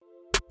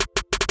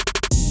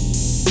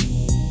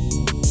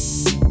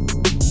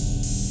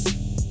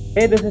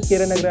Hey, this is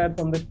Kiran Agrawal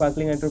from the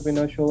Sparkling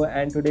Entrepreneur Show,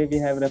 and today we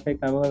have Rafay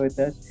Qamar with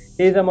us.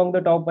 He is among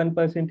the top 1%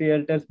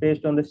 realtors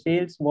based on the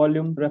sales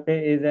volume.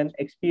 Rafay is an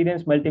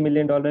experienced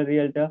multi-million dollar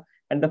realtor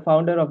and the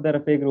founder of the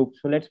Rafay Group.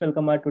 So let's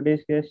welcome our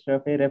today's guest,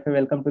 Rafay. Rafay,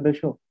 welcome to the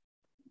show.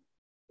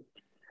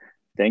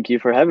 Thank you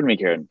for having me,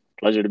 Kieran.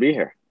 Pleasure to be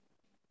here.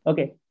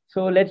 Okay,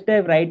 so let's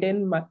dive right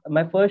in.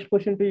 My first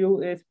question to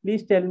you is,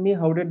 please tell me,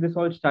 how did this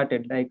all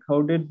started? Like,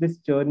 how did this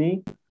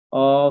journey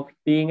of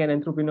being an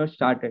entrepreneur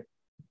started?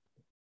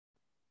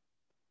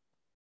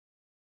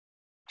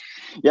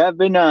 Yeah, I've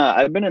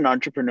been an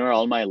entrepreneur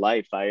all my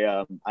life.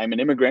 I'm an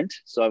immigrant,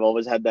 so I've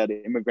always had that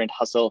immigrant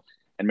hustle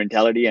and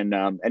mentality. And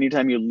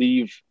anytime you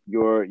leave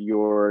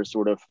your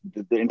sort of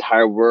the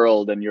entire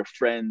world and your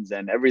friends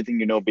and everything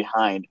you know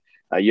behind,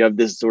 you have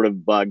this sort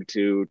of bug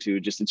to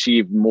just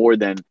achieve more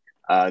than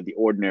the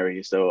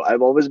ordinary. So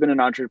I've always been an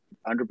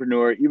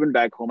entrepreneur. Even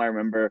back home, I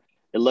remember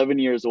 11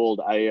 years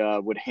old, I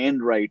would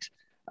handwrite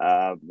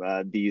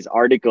these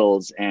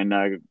articles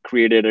and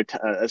created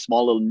a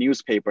small little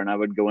newspaper, and I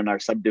would go in our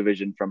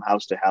subdivision from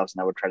house to house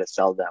and I would try to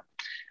sell them.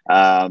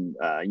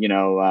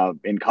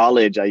 In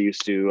college I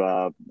used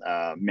to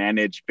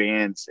manage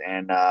bands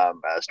and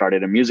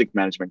started a music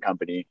management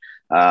company.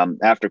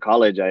 After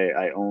college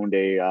I owned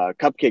a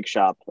cupcake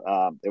shop.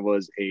 It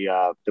was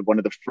one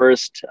of the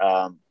first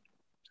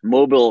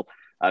mobile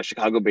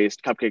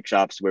Chicago-based cupcake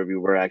shops where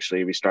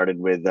we started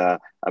with a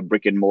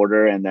brick and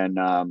mortar, and then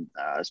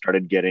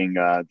started getting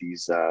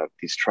these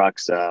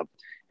trucks,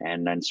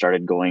 and then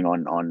started going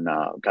on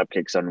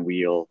cupcakes on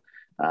wheel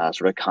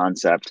sort of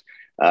concept.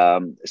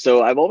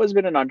 So I've always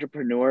been an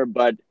entrepreneur,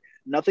 but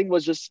nothing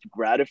was just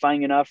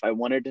gratifying enough. I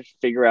wanted to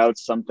figure out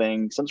some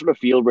sort of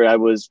field where I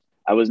was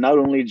not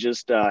only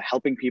just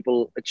helping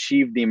people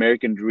achieve the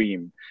American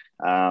dream,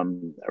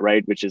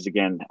 right, which is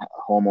again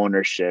home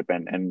ownership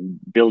and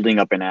building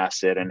up an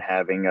asset and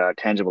having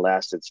tangible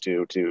assets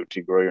to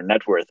grow your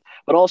net worth,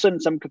 but also in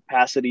some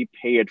capacity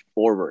pay it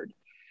forward.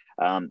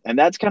 And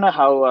that's kind of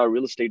how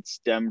real estate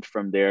stemmed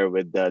from there,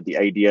 with the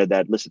idea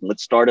that, listen,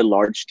 let's start a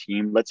large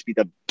team. Let's be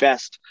the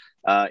best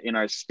in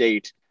our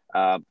state,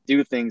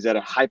 do things at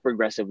a hyper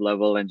aggressive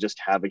level and just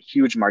have a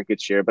huge market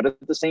share. But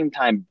at the same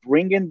time,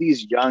 bring in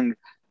these young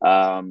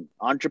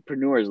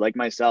entrepreneurs like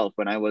myself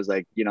when I was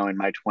like, in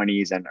my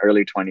 20s and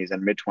early 20s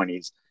and mid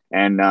 20s,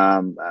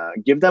 and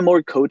give them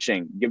more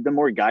coaching, give them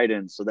more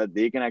guidance so that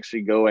they can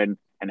actually go and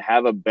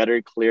have a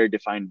better, clear,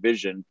 defined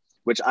vision,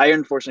 which I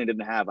unfortunately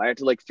didn't have. I had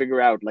to like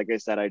figure out, like I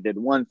said, I did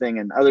one thing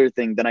and other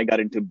thing, then I got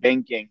into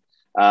banking.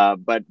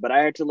 But I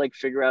had to like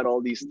figure out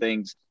all these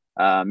things,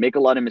 make a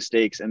lot of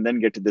mistakes, and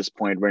then get to this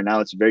point where now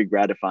it's very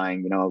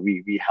gratifying.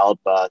 We help.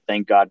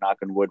 Thank God, knock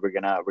on wood, we're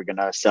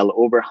gonna sell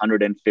over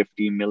 $150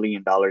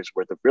 million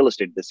worth of real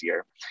estate this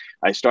year.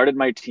 I started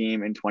my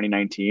team in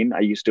 2019. I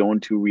used to own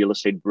two real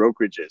estate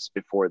brokerages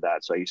before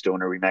that. So I used to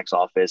own a Remax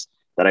office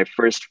that I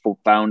first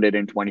founded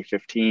in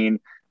 2015.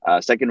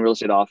 Second real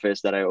estate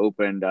office that I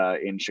opened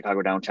in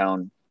Chicago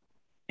downtown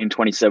in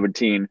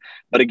 2017.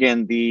 But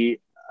again, the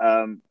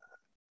um,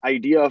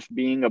 idea of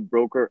being a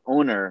broker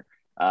owner,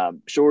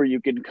 sure,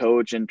 you can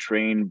coach and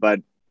train, but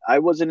I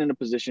wasn't in a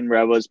position where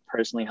I was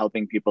personally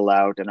helping people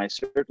out. And I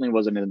certainly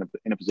wasn't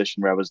in a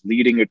position where I was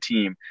leading a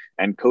team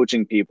and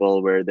coaching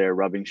people where they're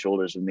rubbing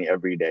shoulders with me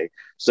every day.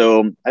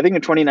 So I think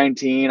in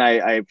 2019,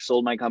 I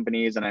sold my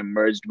companies and I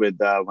merged with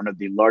one of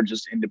the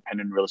largest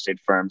independent real estate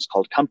firms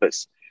called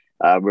Compass.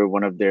 We're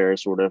one of their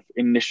sort of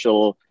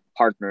initial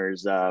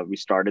partners. We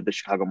started the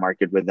Chicago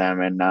market with them.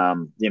 And,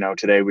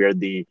 today we are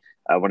the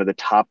one of the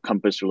top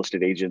Compass real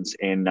estate agents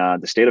in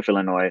the state of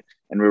Illinois,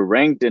 and we're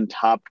ranked in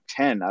top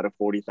 10 out of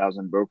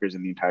 40,000 brokers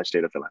in the entire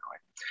state of Illinois.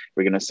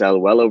 We're going to sell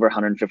well over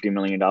 $150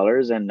 million,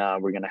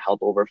 and we're going to help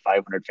over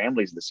 500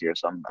 families this year.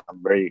 So I'm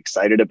very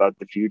excited about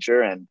the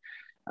future and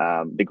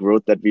the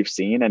growth that we've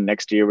seen. And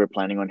next year, we're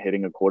planning on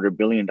hitting $250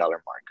 million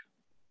mark.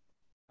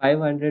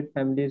 500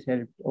 families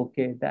helped.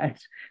 Okay,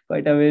 that's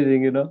quite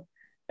amazing.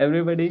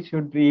 Everybody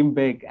should dream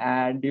big,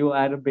 and you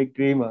are a big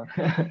dreamer.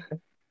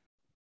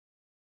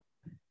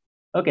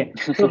 Okay,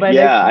 so my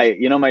Yeah,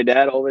 next, my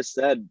dad always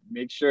said,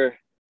 make sure.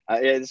 Yeah,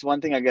 it's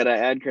one thing I gotta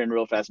add, Karen,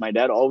 real fast. My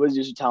dad always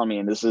used to tell me,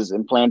 and this is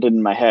implanted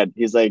in my head.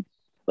 He's like,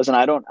 "Listen,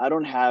 I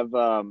don't have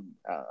a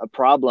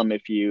problem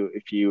if you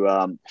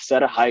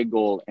set a high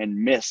goal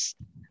and miss,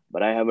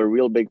 but I have a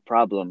real big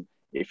problem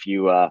if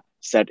you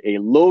set a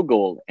low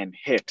goal and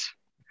hit."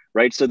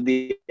 Right. So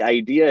the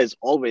idea is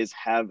always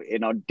have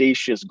an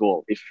audacious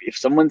goal. If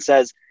someone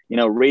says,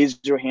 raise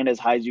your hand as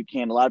high as you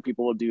can, a lot of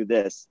people will do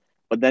this.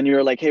 But then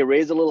you're like, hey,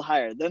 raise a little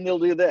higher. Then they'll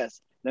do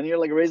this. Then you're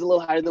like, raise a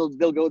little higher.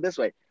 They'll go this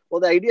way. Well,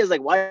 the idea is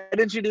like, why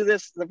didn't you do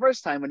this the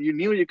first time when you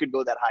knew you could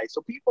go that high?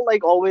 So people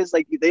like always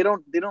like they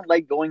don't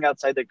like going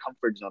outside their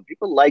comfort zone.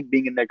 People like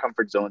being in their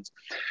comfort zones.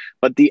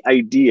 But the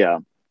idea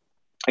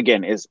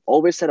again is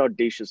always set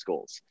audacious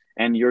goals,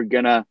 and you're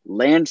gonna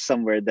land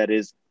somewhere that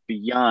is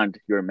beyond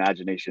your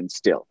imagination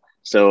still.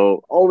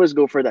 So always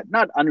go for that,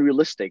 not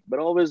unrealistic, but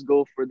always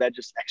go for that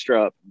just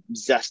extra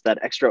zest, that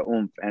extra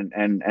oomph,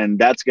 and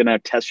that's gonna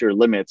test your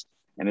limits,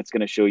 and it's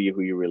gonna show you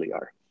who you really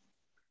are.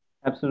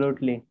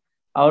 absolutely.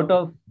 Out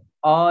of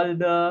all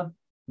the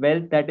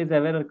wealth that is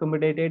ever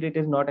accommodated, it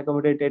is not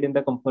accommodated in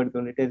the comfort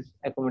zone. It is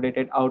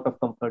accommodated out of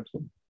comfort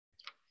zone.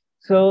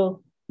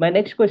 So my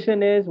next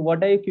question is,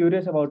 what are you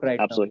curious about right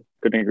now? Absolutely.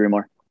 Couldn't agree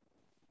more.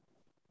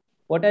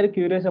 What are you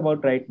curious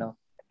about right now?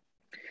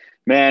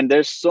 Man,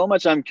 there's so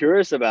much I'm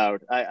curious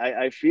about.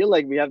 I feel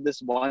like we have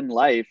this one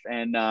life,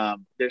 and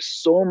there's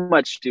so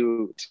much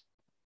to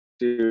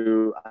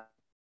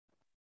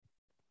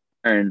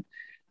learn.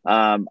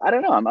 I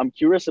don't know. I'm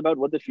curious about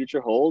what the future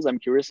holds. I'm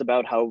curious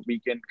about how we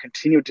can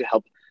continue to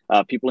help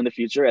people in the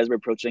future as we're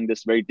approaching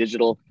this very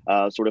digital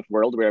sort of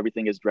world where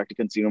everything is direct to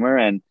consumer,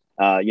 and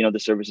the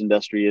service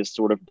industry is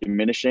sort of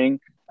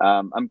diminishing.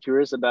 I'm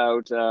curious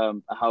about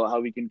how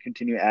we can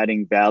continue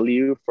adding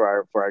value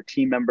for our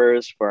team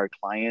members, for our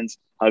clients,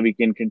 how we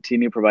can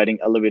continue providing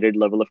elevated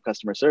level of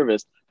customer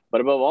service.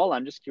 But above all,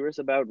 I'm just curious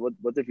about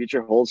what the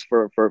future holds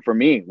for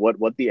me.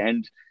 What the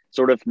end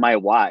sort of my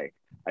why.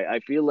 I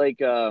feel like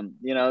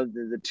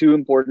the two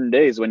important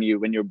days when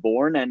you're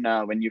born and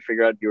when you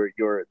figure out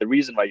your the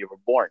reason why you were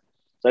born.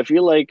 So I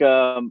feel like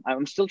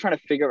I'm still trying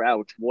to figure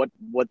out what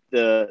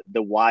the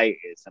why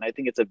is, and I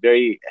think it's a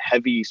very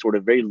heavy, sort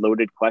of very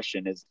loaded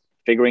question. Is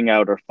figuring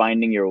out or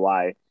finding your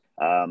why.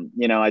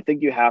 I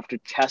think you have to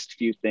test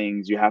few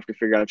things. You have to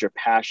figure out your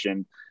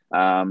passion,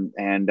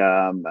 and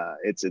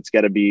it's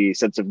got to be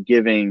sense of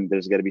giving.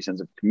 There's got to be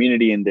sense of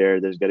community in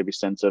there. There's got to be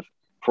sense of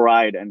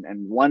pride,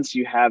 and once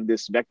you have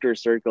this vector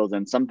circles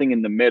and something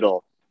in the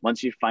middle,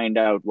 once you find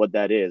out what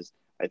that is,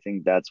 I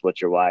think that's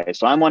what your why is.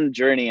 So I'm on a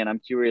journey and I'm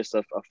curious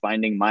of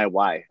finding my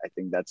why. I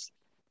think that's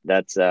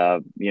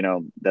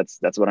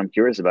what I'm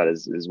curious about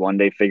is one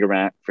day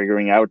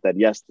figuring out that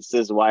yes, this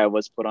is why I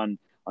was put on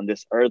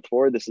this earth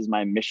for. This is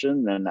my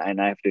mission, and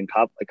I have to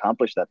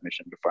accomplish that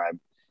mission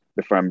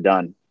before I'm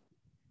done.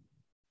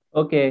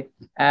 Okay.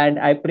 And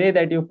I pray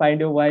that you find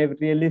your wife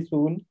really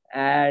soon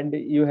and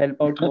you help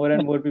out more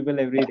and more people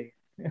every day.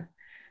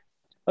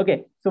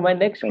 Okay. So my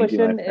next Thank you,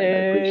 my question friend. I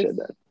is, appreciate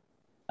that.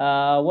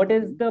 what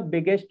is the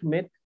biggest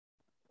myth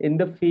in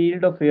the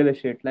field of real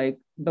estate? Like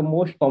the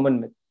most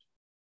common myth?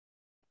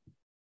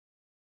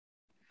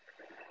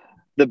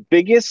 The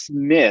biggest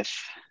myth,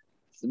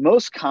 the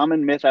most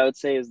common myth I would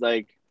say is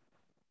like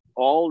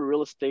all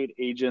real estate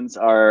agents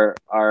are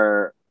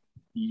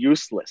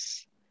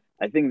useless.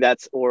 I think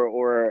that's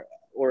or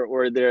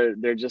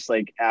they're just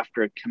like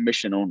after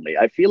commission only.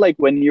 I feel like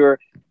when you're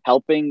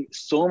helping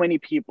so many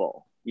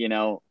people,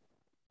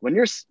 when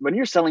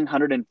you're selling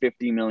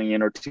 150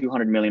 million or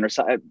 200 million or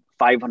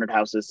 500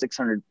 houses,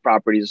 600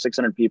 properties, or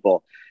 600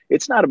 people,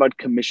 it's not about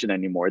commission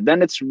anymore.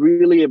 Then it's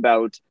really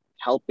about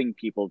helping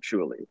people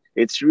truly.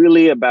 It's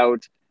really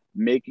about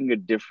making a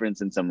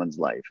difference in someone's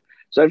life.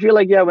 So I feel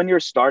like, yeah, when you're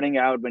starting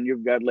out, when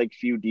you've got like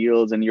few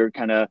deals and you're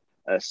kind of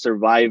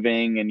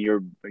surviving and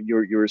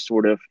you're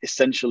sort of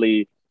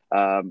essentially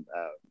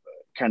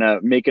kind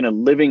of making a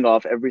living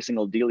off every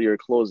single deal you're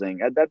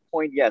closing. At that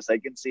point, yes, I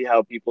can see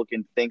how people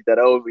can think that,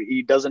 oh,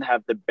 he doesn't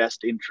have the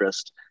best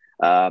interest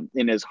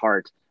in his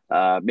heart.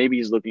 Maybe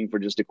he's looking for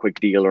just a quick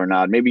deal or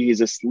not. Maybe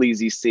he's a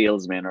sleazy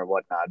salesman or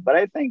whatnot. But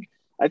I think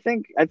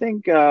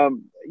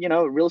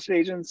real estate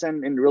agents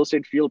and in real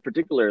estate field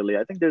particularly,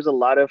 I think there's a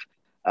lot of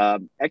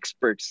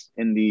experts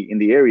in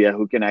the area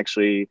who can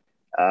actually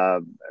uh,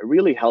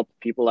 really help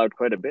people out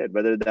quite a bit,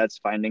 whether that's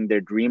finding their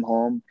dream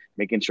home,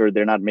 making sure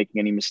they're not making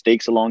any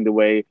mistakes along the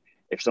way.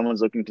 If someone's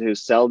looking to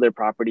sell their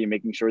property,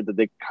 making sure that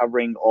they're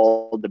covering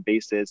all the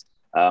bases.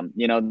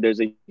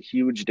 There's a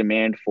huge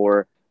demand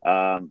for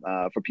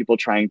people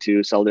trying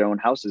to sell their own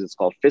houses. It's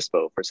called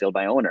FISBO, for sale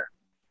by owner.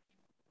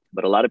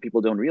 But a lot of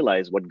people don't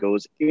realize what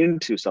goes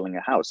into selling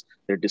a house,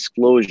 their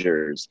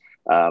disclosures,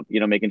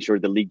 making sure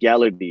the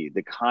legality,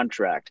 the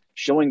contract,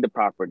 showing the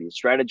property,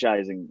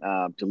 strategizing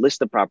to list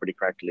the property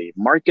correctly,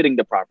 marketing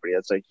the property.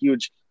 That's a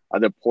huge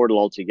other portal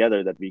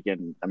altogether that we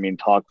can,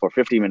 talk for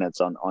 50 minutes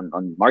on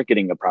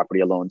marketing a property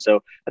alone.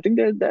 So I think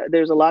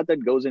there's a lot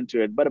that goes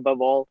into it, but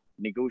above all,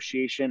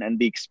 negotiation and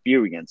the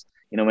experience.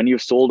 When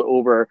you've sold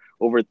over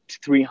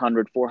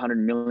 300, $400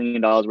 million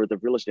worth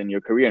of real estate in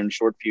your career in a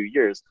short few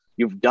years,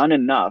 you've done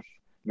enough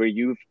where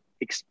you've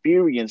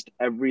experienced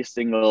every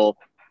single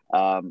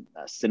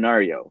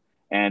scenario,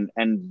 and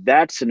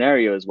that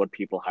scenario is what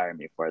people hire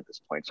me for at this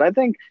point. So I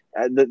think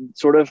the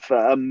sort of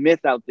a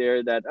myth out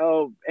there that,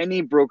 oh,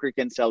 any broker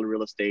can sell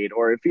real estate,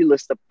 or if we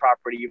list the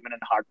property even in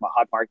hot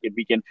market,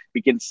 we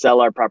can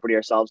sell our property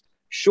ourselves.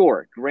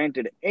 Sure,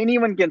 granted,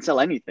 anyone can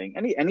sell anything.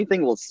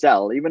 Anything will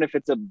sell, even if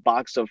it's a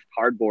box of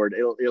cardboard,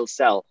 it'll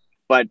sell.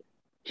 But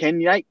can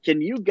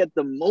you get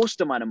the most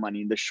amount of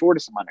money in the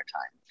shortest amount of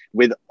time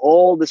with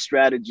all the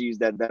strategies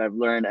that I've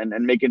learned,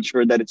 and making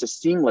sure that it's a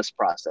seamless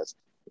process?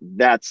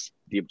 That's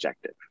the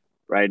objective,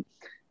 right?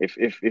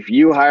 If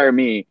you hire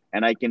me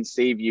and I can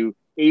save you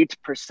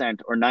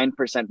 8% or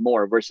 9%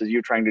 more versus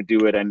you trying to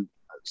do it and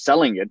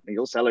selling it,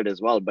 you'll sell it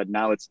as well, but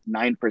now it's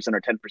 9%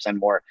 or 10%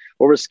 more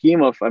over a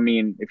scheme of, I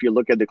mean, if you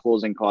look at the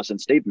closing costs and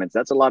statements,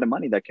 that's a lot of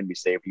money that can be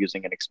saved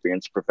using an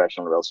experienced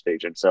professional real estate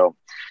agent. So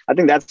I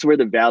think that's where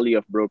the value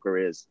of broker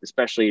is,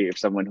 especially if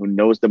someone who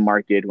knows the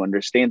market, who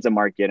understands the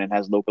market and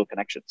has local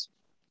connections.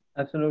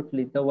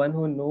 Absolutely. The one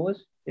who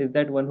knows is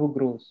that one who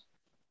grows.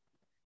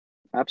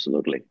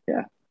 Absolutely.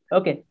 Yeah.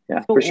 Okay.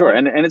 Yeah, So for sure. what?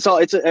 And it's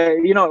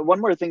one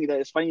more thing that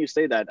it's funny you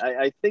say that.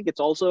 I think it's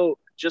also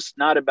just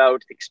not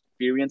about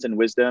experience and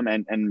wisdom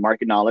and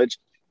market knowledge,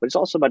 but it's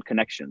also about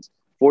connections.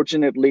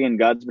 Fortunately, and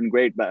God's been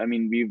great, but I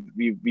mean,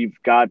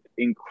 we've got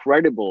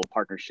incredible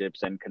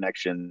partnerships and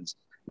connections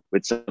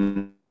with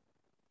some.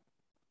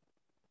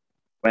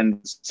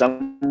 When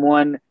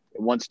someone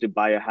wants to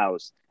buy a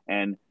house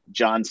and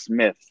John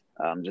Smith,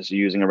 just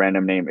using a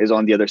random name, is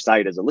on the other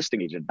side as a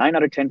listing agent, 9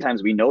 out of 10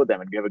 times we know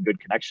them and we have a good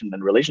connection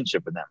and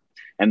relationship with them.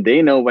 And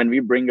they know when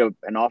we bring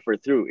an offer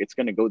through, it's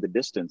going to go the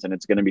distance and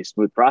it's going to be a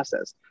smooth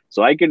process.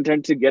 So I can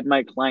tend to get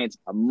my clients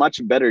a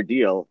much better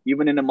deal,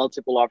 even in a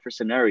multiple offer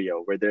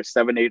scenario where there's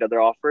 7, 8 other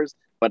offers,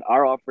 but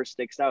our offer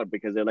sticks out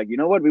because they're like, you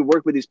know what, we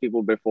worked with these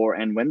people before.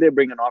 And when they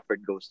bring an offer,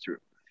 it goes through.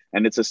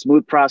 And it's a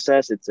smooth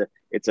process. It's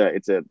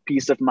a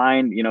peace of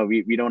mind.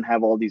 We don't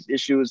have all these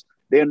issues.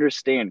 They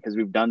understand because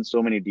we've done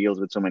so many deals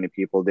with so many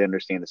people. They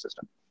understand the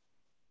system.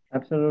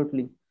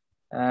 Absolutely.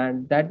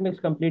 And that makes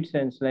complete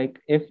sense. Like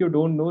if you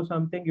don't know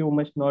something, you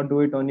must not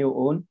do it on your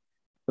own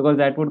because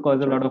that would cause a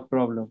That's right. lot of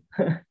problem.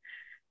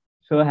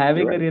 So You're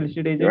having a right. real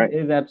estate You're agent right.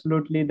 is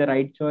absolutely the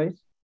right choice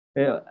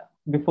uh,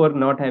 before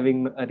not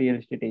having a real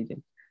estate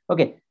agent.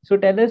 Okay, so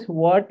tell us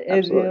what is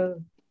Absolutely. your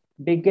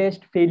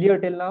biggest failure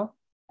till now,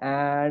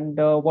 and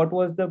what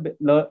was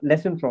the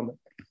lesson from it?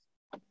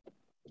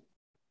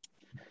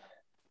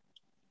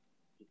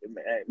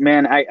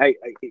 Man, I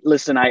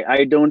listen.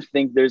 I don't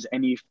think there's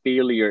any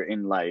failure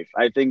in life.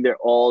 I think they're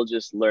all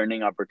just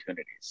learning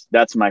opportunities.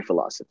 That's my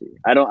philosophy.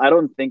 I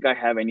don't think I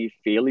have any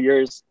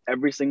failures.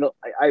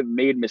 I've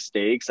made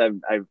mistakes.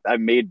 I've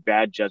made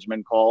bad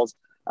judgment calls.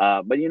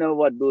 But you know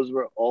what? Those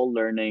were all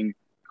learning.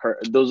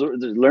 Those are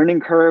the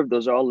learning curve.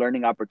 Those are all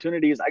learning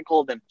opportunities. I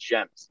call them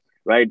gems,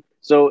 right?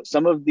 So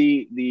some of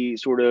the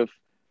sort of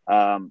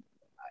um,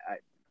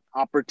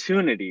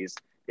 opportunities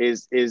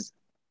is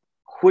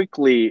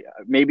quickly,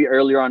 maybe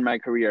earlier on in my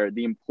career,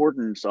 the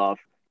importance of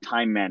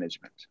time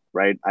management,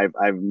 right?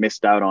 I've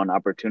missed out on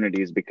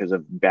opportunities because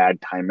of bad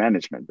time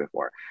management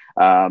before.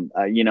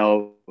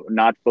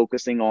 Not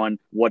focusing on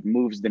what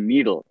moves the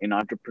needle in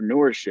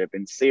entrepreneurship,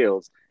 in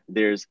sales.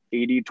 There's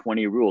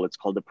 80-20 rule. It's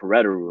called the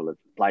Pareto rule. It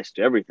applies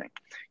to everything.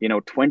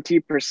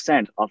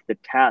 20% of the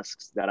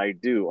tasks that I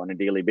do on a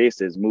daily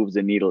basis moves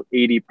the needle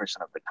 80%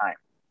 of the time.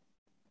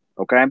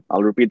 Okay,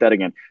 I'll repeat that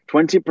again.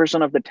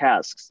 20% of the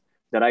tasks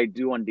that I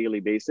do on daily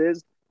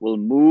basis will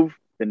move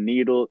the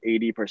needle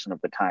 80%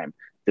 of the time.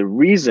 The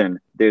reason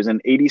there's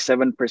an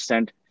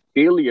 87%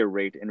 failure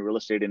rate in real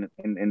estate in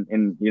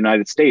the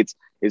United States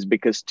is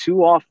because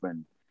too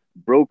often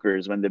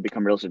brokers, when they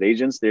become real estate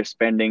agents, they're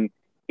spending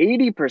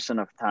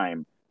 80% of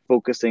time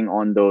focusing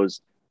on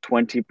those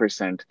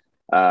 20%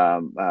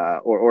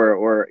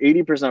 or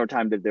 80% of the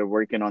time that they're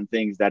working on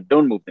things that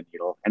don't move the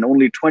needle, and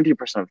only 20%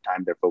 of the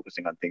time they're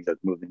focusing on things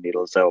that move the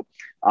needle. So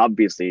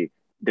obviously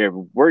they're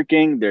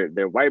working,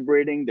 they're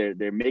vibrating,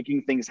 they're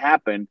making things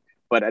happen,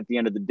 but at the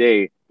end of the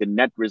day, the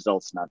net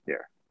result's not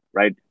there,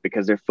 right?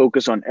 Because they're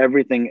focused on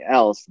everything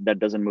else that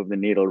doesn't move the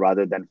needle,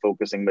 rather than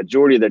focusing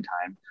majority of the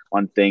time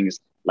on things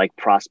like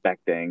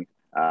prospecting,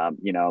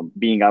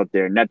 being out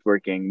there,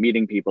 networking,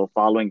 meeting people,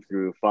 following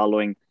through,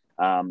 following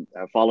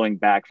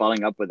back,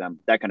 following up with them,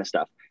 that kind of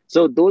stuff.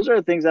 So those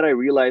are things that I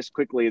realized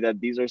quickly, that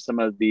these are some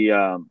of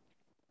the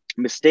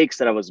mistakes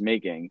that I was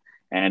making.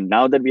 And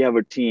now that we have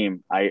a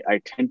team,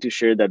 I tend to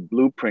share that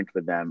blueprint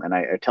with them. And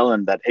I tell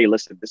them that, hey,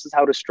 listen, this is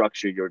how to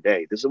structure your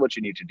day. This is what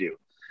you need to do,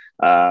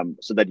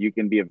 so that you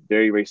can be a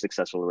very, very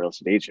successful real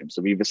estate agent.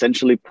 So we've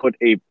essentially put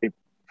a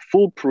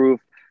foolproof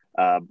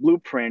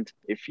blueprint.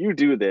 If you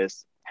do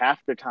this, half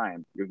the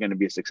time you're going to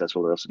be a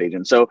successful real estate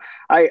agent. So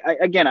I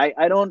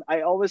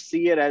always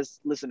see it as,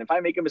 listen, if I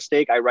make a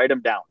mistake, I write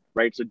them down,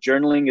 right? So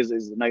journaling is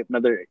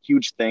another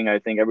huge thing. I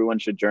think everyone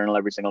should journal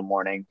every single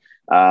morning.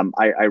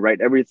 I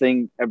write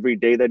everything every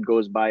day that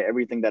goes by,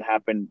 everything that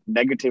happened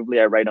negatively,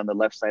 I write on the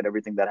left side,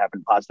 everything that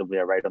happened positively,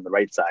 I write on the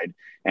right side.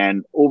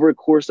 And over a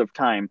course of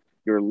time,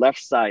 your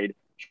left side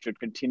should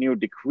continue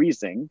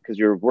decreasing because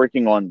you're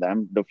working on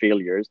them, the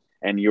failures,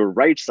 and your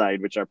right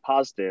side, which are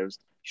positives,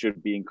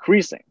 should be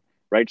increasing,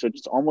 right? So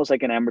it's almost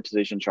like an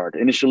amortization chart.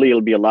 Initially,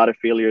 it'll be a lot of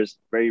failures,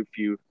 very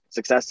few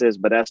successes,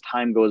 but as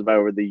time goes by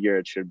over the year,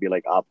 it should be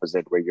like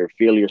opposite, where your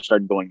failures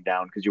start going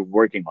down because you're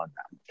working on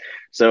them.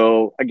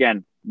 So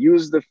again,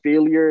 use the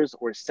failures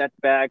or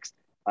setbacks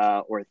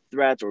or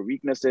threats or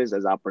weaknesses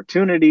as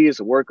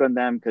opportunities, work on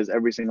them, because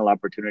every single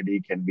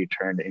opportunity can be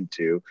turned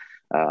into,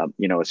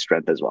 a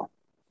strength as well.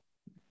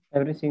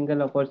 Every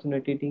single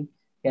opportunity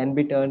can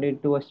be turned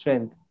into a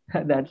strength.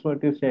 That's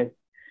what you said.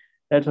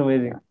 That's Yeah.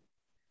 amazing.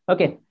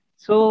 Okay,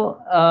 so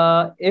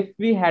if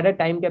we had a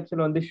time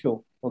capsule on the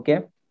show,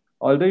 okay,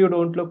 although you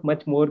don't look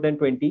much more than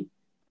 20.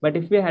 But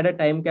if we had a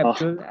time Oh,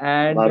 capsule a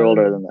and lot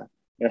older than that.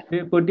 Yeah,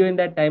 we put you in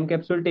that time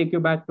capsule, take you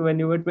back to when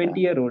you were yeah,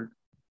 20-year-old,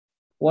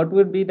 what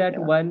would be that yeah,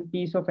 one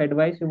piece of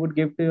advice you would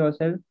give to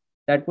yourself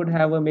that would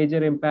have a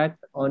major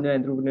impact on your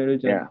entrepreneurial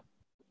journey? yeah.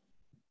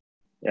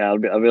 Yeah,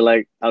 I'll be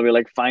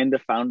like, find the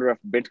founder of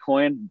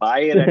Bitcoin,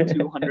 buy it at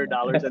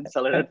 $200 and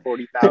sell it at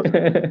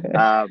 40,000.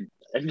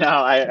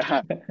 No,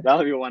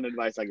 that'll be one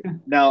advice I give.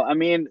 No, I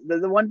mean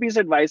the one piece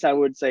of advice I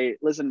would say,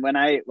 listen, when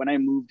I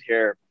moved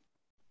here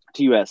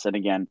to US, and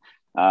again,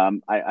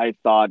 I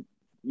thought,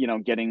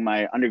 getting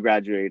my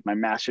undergraduate, my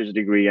master's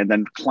degree, and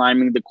then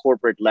climbing the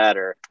corporate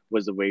ladder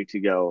was the way to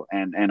go.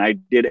 And I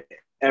did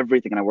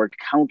everything, and I worked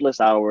countless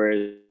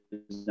hours,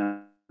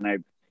 and I,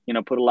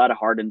 put a lot of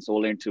heart and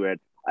soul into it.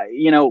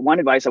 One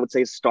advice I would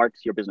say is start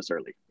your business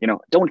early.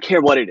 Don't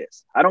care what it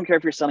is. I don't care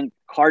if you're selling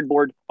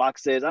cardboard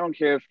boxes. I don't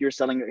care if you're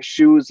selling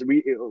shoes,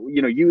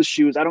 used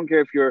shoes. I don't care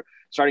if you're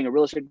starting a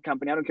real estate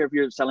company. I don't care if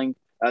you're selling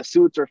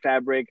suits or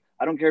fabric.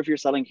 I don't care if you're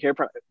selling hair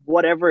product,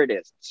 whatever it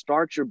is.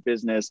 Start your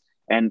business,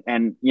 and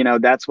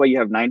that's why you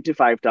have 9 to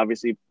 5 to,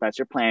 obviously, that's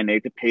your plan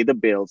A, to pay the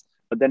bills,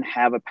 but then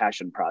have a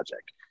passion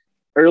project.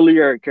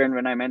 Earlier, Karen,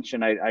 when I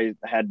mentioned I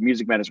had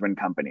music management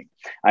company,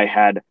 I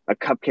had a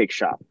cupcake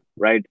shop,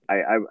 right?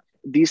 I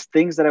these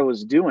things that I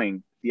was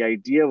doing, the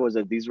idea was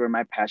that these were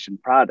my passion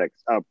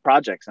projects,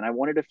 and I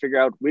wanted to figure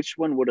out which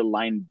one would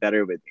align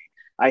better with me.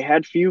 I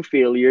had few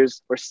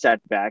failures or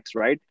setbacks,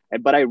 right?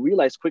 But I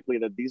realized quickly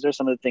that these are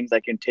some of the things I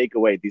can take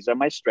away. These are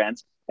my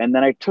strengths. And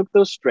then I took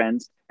those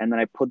strengths and then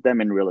I put them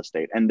in real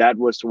estate. And that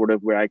was sort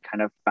of where I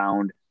kind of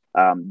found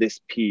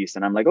this piece.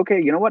 And I'm like,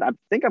 okay, you know what? I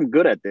think I'm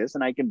good at this,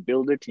 and I can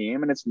build a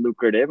team, and it's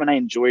lucrative, and I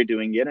enjoy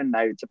doing it. And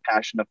it's a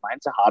passion of mine.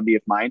 It's a hobby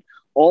of mine.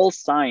 All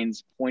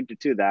signs pointed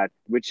to that,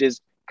 which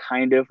is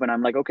kind of when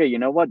I'm like, okay, you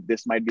know what?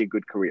 This might be a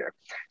good career.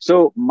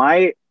 So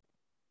my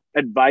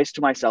advice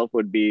to myself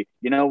would be,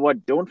 you know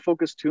what? Don't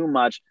focus too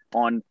much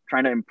on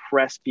trying to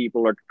impress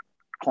people or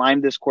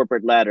climb this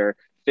corporate ladder.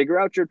 Figure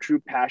out your true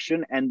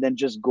passion and then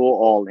just go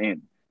all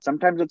in.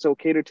 Sometimes it's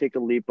okay to take a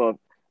leap of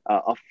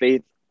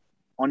faith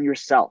on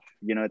yourself.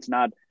 It's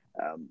not,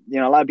 a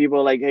lot of people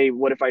are like, hey,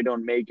 what if I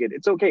don't make it?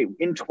 It's okay.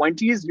 In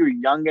 20s, you're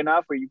young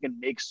enough where you can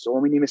make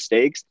so many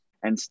mistakes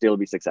and still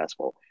be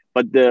successful.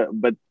 But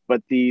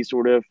the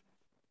sort of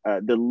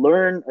the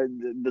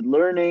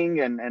learning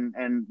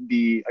and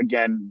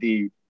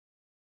the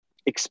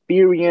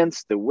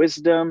experience, the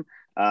wisdom,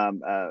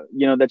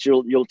 that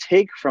you'll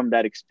take from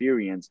that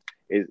experience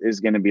is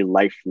going to be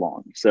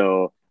lifelong.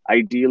 So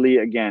ideally,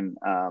 again,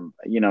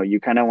 you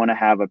kind of want to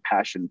have a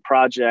passion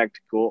project,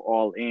 go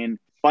all in,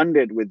 fund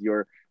it with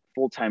your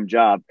full-time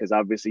job, because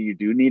obviously you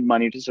do need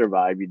money to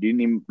survive. You do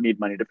need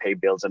money to pay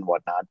bills and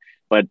whatnot.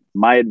 But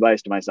my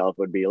advice to myself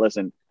would be,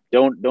 listen,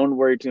 don't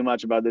worry too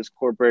much about this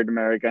corporate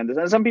America.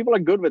 And some people are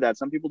good with that.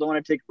 Some people don't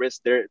want to take risks.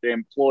 They're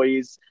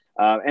employees,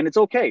 and it's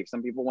okay.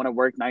 Some people want to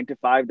work 9 to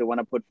 5. They want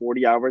to put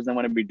 40 hours and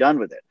want to be done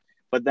with it.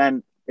 But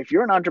then if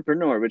you're an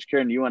entrepreneur, which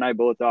Karen, you and I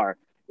both are,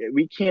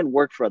 we can't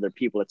work for other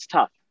people. It's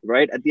tough,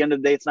 right? At the end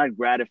of the day, it's not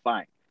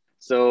gratifying.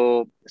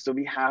 So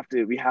we have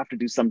to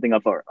do something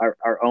of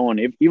our own.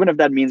 Even if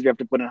that means we have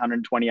to put in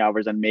 120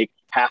 hours and make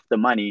half the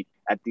money,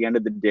 at the end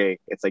of the day,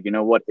 it's like, you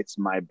know what? It's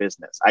my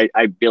business.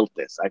 I built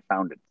this. I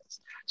founded this.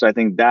 So I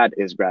think that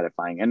is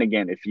gratifying. And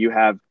again, if you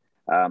have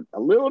a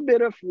little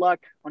bit of luck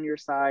on your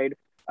side,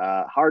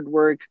 hard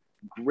work,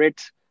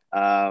 grit,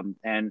 and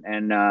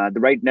the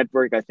right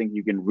network, I think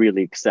you can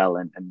really excel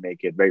and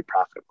make it very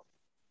profitable.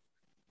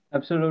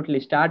 Absolutely.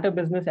 Start a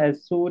business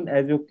as soon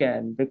as you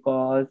can,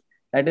 because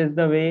that is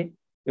the way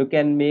you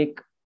can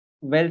make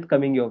wealth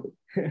coming your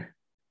way.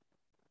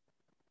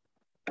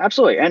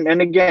 Absolutely.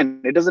 And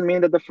again, it doesn't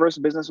mean that the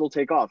first business will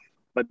take off,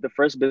 but the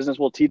first business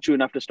will teach you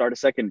enough to start a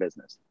second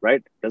business,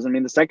 right? Doesn't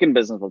mean the second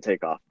business will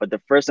take off, but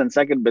the first and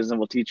second business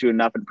will teach you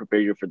enough and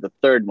prepare you for the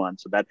third one.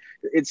 So that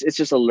it's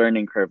just a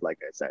learning curve, like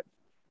I said.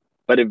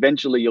 But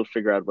eventually you'll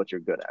figure out what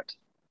you're good at.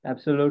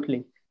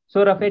 Absolutely.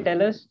 So, Rafi,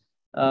 tell us,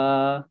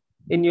 uh,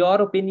 in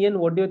your opinion,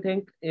 what do you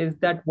think is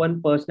that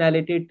one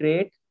personality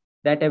trait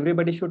that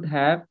everybody should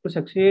have to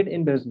succeed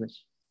in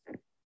business?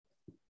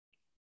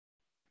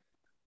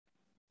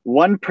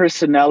 One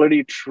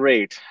personality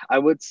trait I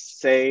would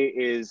say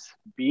is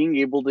being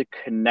able to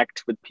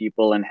connect with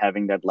people and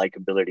having that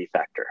likability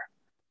factor,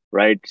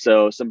 right?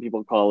 So some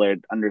people call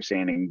it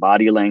understanding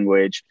body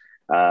language.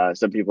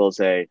 Some people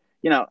say,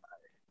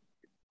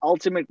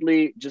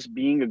 ultimately just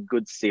being a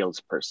good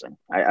salesperson.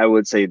 I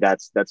would say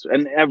that's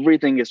and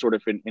everything is sort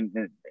of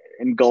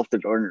engulfed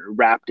or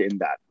wrapped in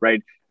that,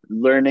 right?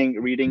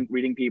 Learning,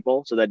 reading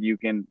people so that you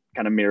can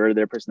kind of mirror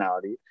their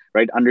personality,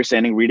 right?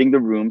 Understanding, reading the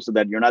room so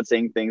that you're not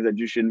saying things that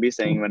you shouldn't be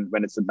saying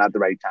when it's not the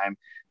right time.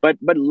 But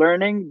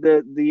learning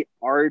the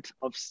art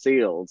of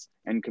sales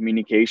and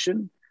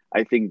communication,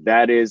 I think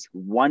that is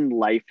one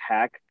life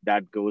hack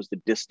that goes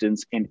the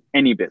distance in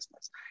any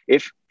business.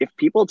 If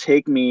people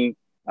take me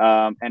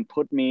and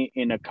put me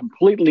in a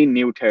completely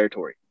new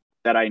territory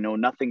that I know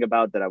nothing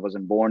about, that I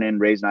wasn't born in,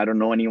 raised, and I don't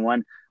know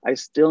anyone, I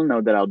still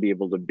know that I'll be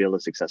able to build a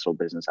successful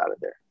business out of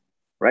there.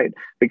 right?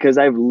 Because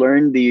I've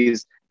learned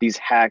these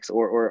hacks,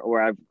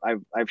 or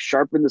I've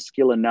sharpened the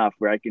skill enough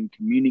where I can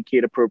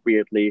communicate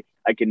appropriately,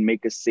 I can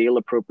make a sale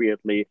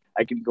appropriately,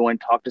 I can go and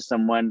talk to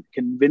someone,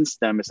 convince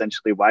them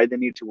essentially why they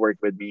need to work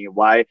with me,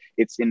 why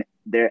it's in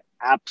their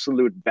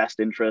absolute best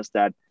interest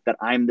that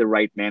I'm the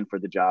right man for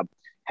the job.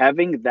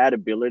 Having that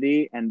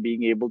ability and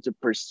being able to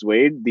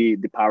persuade, the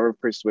power of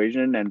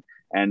persuasion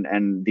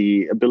and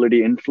the ability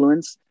to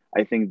influence,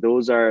 I think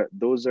those are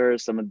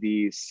some of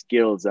the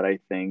skills that I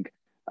think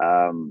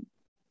um,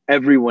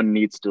 everyone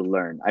needs to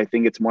learn. I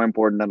think it's more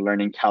important than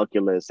learning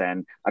calculus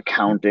and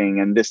accounting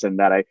and this and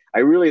that. I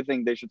really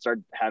think they should start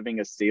having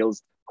a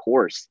sales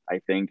course, I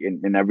think,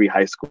 in every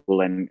high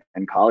school and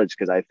college,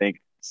 because I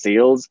think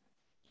sales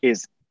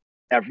is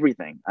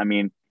everything. I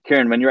mean,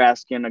 Karen, when you're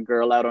asking a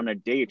girl out on a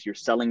date, you're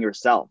selling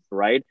yourself,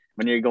 right?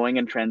 When you're going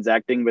and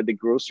transacting with the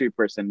grocery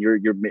person,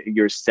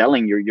 you're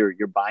selling,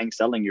 you're buying,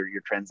 selling, you're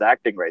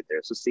transacting right there.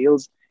 So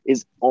sales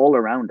is all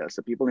around us.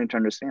 So people need to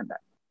understand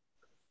that.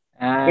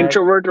 And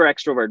Introvert or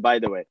extrovert, by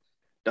the way,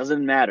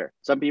 doesn't matter.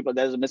 Some people,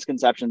 there's a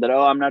misconception that,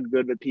 oh, I'm not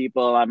good with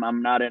people,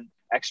 I'm not an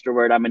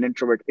extrovert, I'm an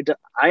introvert.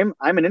 I'm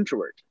an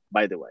introvert,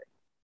 by the way.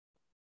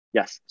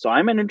 Yes, so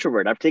I'm an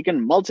introvert. I've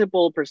taken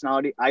multiple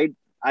personality. I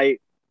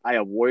I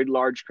avoid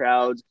large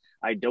crowds.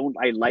 I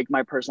like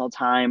my personal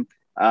time.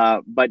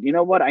 But you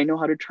know what? I know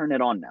how to turn it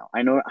on now.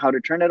 I know how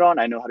to turn it on.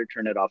 I know how to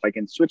turn it off. I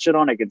can switch it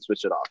on. I can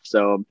switch it off.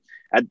 So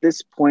at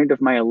this point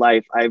of my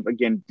life, I've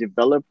again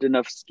developed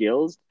enough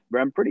skills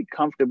where I'm pretty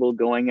comfortable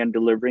going and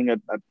delivering a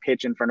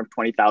pitch in front of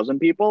 20,000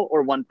 people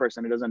or one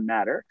person. It doesn't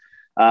matter.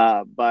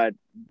 But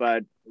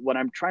what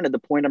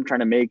the point I'm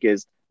trying to make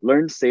is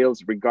learn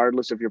sales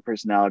regardless of your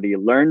personality.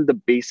 Learn the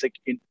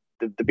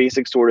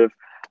basic sort of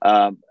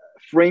um,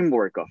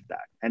 framework of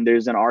that, and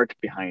there's an art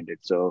behind it.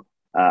 So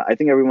I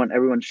think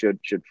everyone should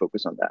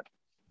focus on that.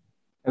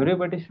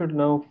 everybody should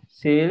know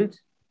sales.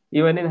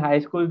 Even in high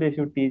school, they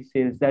should teach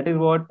sales. That is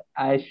what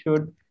I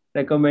should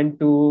recommend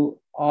to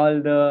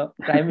all the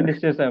prime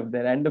ministers out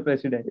there and the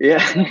president.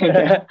 Yeah,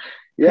 yeah,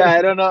 yeah.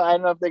 I don't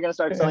know if they're gonna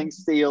start selling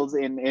sales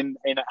in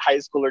high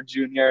school or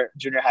junior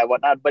high,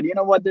 whatnot. But you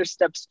know what? There's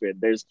steps to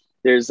it.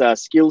 There's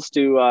skills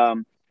to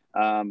um,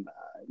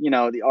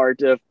 the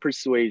art of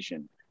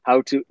persuasion,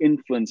 how to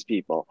influence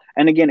people,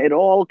 and again, it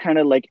all kind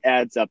of like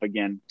adds up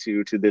again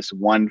to this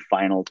one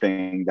final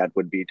thing that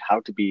would be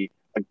how to be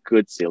a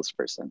good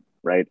salesperson,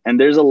 right? And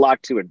there's a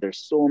lot to it. There's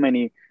so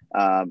many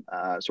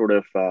sort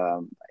of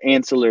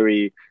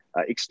ancillary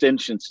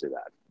extensions to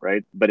that,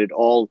 right? But it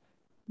all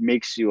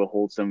makes you a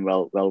wholesome,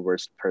 well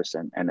versed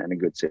person and a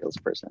good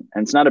salesperson.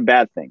 And it's not a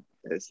bad thing.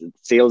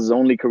 Sales is the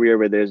only career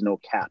where there's no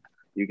cap.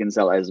 You can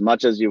sell as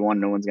much as you want.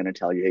 No one's going to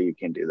tell you, hey, you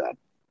can't do that.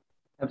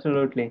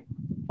 Absolutely,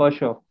 for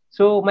sure.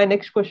 So my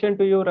next question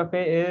to you, Rafe,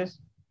 is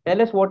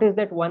tell us what is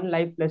that one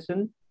life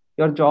lesson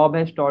your job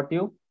has taught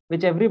you,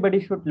 which everybody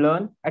should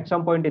learn at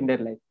some point in their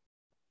life.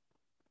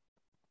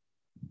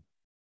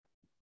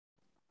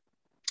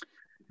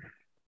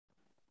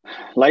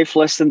 Life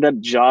lesson that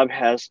job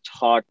has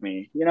taught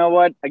me. You know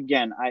what?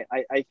 Again,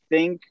 I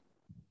think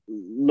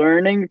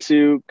learning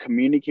to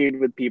communicate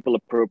with people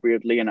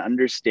appropriately and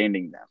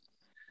understanding them.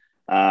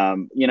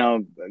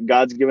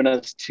 God's given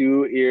us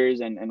two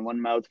ears and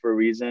one mouth for a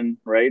reason,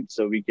 right?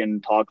 So we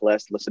can talk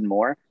less, listen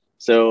more.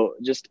 So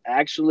just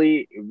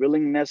actually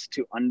willingness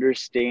to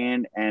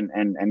understand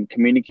and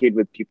communicate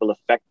with people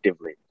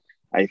effectively.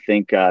 I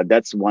think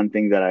that's one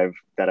thing that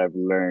I've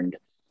learned.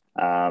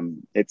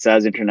 It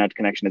says internet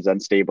connection is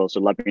unstable, so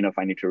let me know if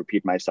I need to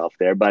repeat myself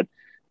there.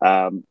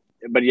 Um,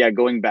 but yeah,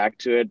 going back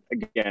to it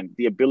again,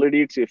 the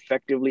ability to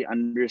effectively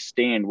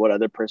understand what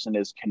other person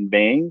is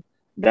conveying,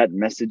 that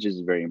message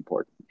is very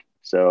important.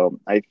 So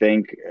I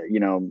think,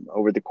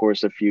 over the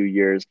course of a few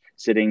years,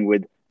 sitting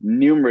with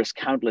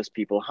countless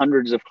people,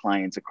 hundreds of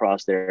clients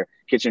across their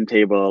kitchen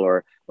table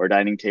or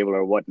dining table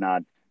or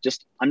whatnot,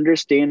 just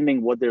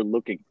understanding what they're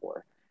looking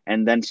for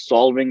and then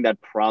solving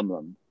that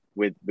problem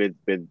with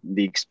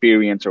the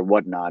experience or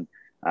whatnot.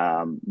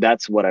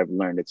 That's what I've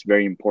learned. It's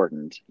very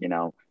important.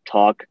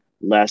 Talk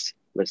less,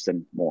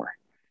 listen more.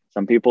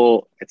 Some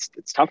people, it's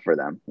tough for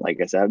them, like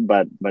I said,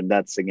 but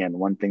that's again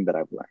one thing that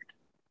I've learned.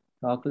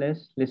 Talk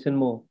less, listen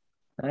more.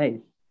 Nice.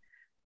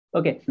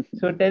 Okay,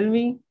 so tell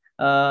me,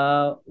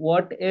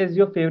 what is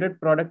your favorite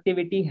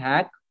productivity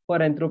hack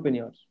for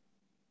entrepreneurs?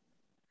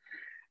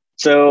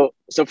 So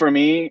for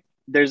me,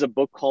 there's a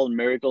book called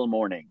Miracle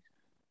Morning.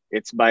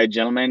 It's by a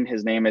gentleman.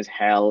 His name is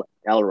Hal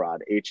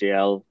Elrod,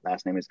 Hal.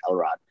 Last name is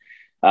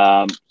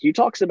Elrod. He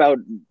talks about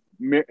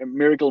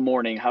miracle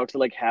morning, how to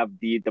like have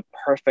the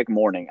perfect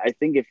morning. I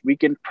think if we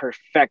can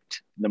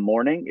perfect the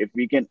morning, if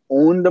we can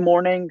own the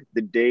morning,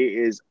 the day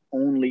is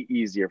only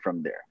easier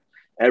from there.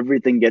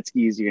 Everything gets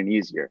easier and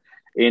easier.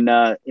 In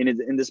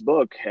this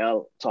book,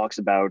 Hal talks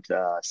about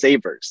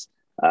savers.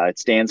 It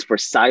stands for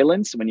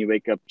silence. When you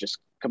wake up, just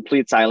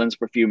complete silence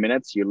for a few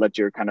minutes. You let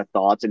your kind of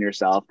thoughts and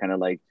yourself kind of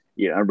like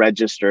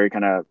register,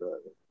 kind of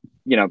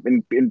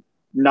in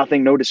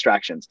nothing, no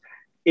distractions.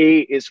 A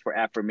is for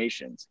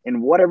affirmations.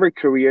 In whatever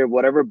career,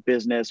 whatever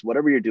business,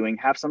 whatever you're doing,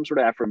 have some sort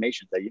of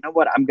affirmations that, you know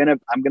what, I'm gonna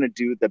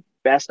do the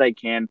best I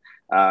can,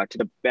 to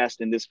the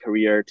best in this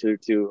career,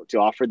 to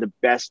offer the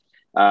best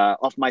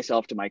of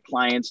myself to my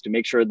clients, to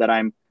make sure that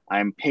I'm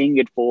paying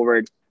it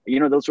forward.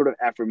 Those sort of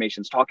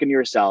affirmations, talking to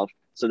yourself.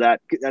 So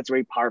that's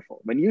very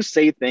powerful. When you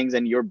say things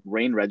and your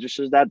brain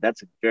registers that,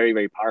 that's very,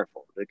 very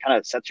powerful. It kind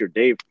of sets your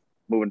day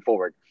moving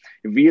forward.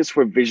 V is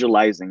for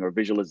visualizing or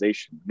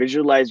visualization.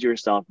 Visualize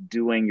yourself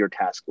doing your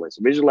task list.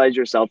 Visualize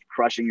yourself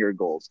crushing your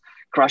goals,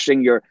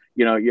 crushing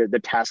the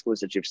task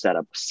list that you've set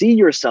up. See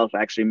yourself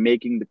actually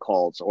making the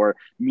calls or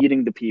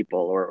meeting the people,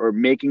 or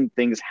making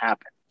things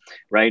happen,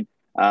 right?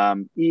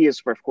 E is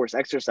for, of course,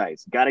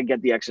 exercise. Got to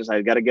get the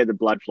exercise, got to get the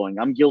blood flowing.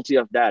 I'm guilty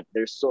of that.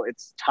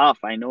 It's tough.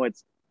 I know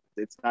it's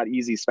not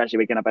easy, especially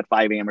waking up at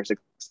 5 a.m. or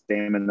 6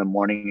 a.m. in the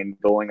morning and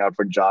going out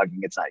for jogging.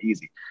 It's not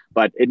easy,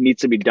 but it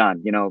needs to be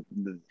done.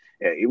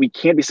 We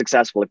can't be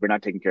successful if we're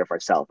not taking care of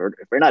ourselves, or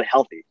if we're not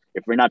healthy,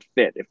 if we're not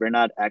fit, if we're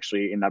not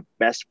actually in our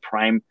best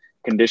prime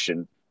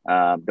condition.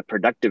 The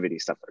productivity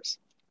suffers.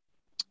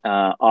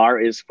 R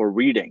is for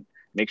reading.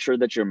 Make sure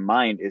that your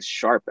mind is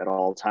sharp at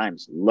all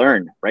times.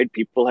 Learn, right?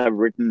 People have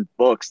written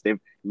books. They've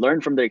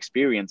learned from their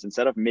experience.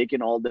 Instead of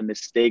making all the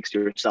mistakes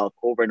yourself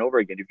over and over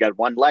again, you've got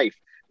one life.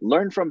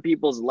 Learn from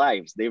people's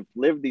lives. They've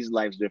lived these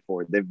lives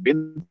before. They've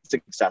been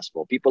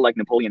successful. People like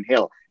Napoleon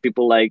Hill,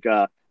 people like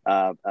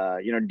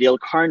Dale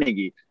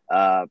Carnegie,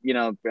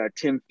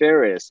 Tim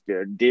Ferriss,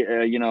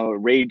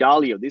 Ray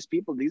Dalio. These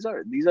people, these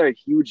are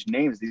huge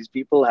names. These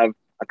people have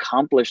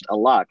accomplished a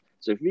lot.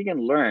 So if we can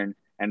learn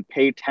and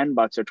pay $10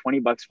 or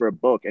 $20 for a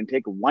book and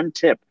take one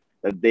tip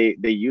that they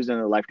use in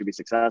their life to be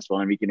successful,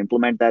 and we can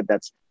implement that,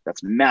 that's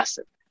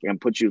massive. It can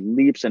put you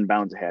leaps and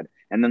bounds ahead.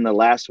 And then the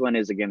last one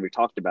is, again, we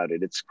talked about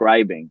it. It's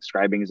scribing.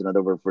 Scribing is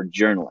another word for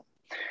journaling.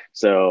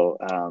 So,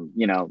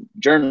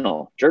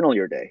 journal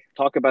your day.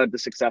 Talk about the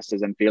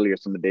successes and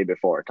failures from the day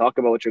before. Talk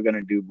about what you're going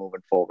to do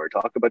moving forward.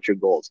 Talk about your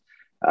goals.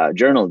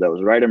 Journal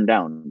those. Write them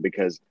down,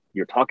 because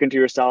you're talking to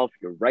yourself.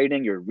 You're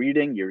writing. You're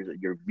reading.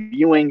 You're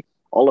viewing.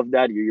 All of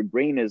that. Your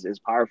brain is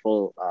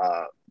powerful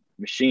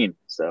machine.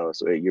 So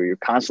you're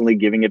constantly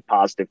giving it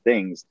positive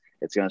things.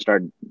 It's going to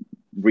start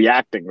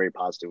reacting very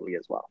positively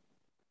as well.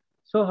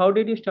 So how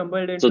did you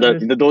stumble So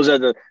into this? those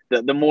are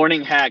the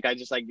morning hack. I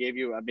just gave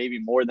you maybe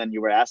more than you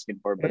were asking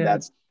for, but Yeah.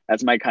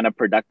 that's my kind of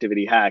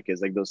productivity hack,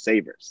 is like those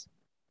savers.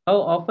 How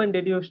often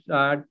did you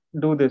start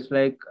do this?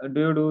 Like,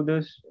 do you do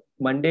this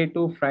Monday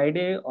to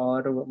Friday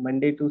or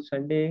Monday to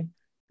Sunday?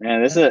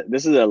 Man, this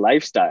is a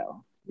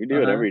lifestyle. We do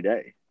it Uh-huh. every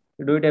day.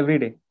 You do it every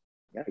day.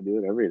 You got to do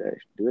it every day.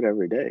 Do it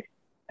every day.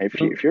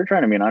 So, If you're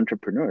trying to be an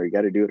entrepreneur, you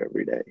got to do it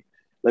every day.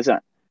 Listen,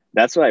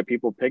 that's why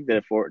people pick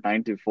the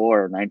 9 to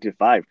 4 or 9 to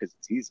 5, because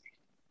it's easy.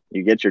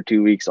 You get your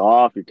 2 weeks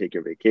off. You take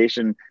your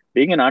vacation.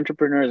 Being an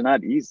entrepreneur is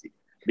not easy.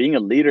 Being a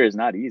leader is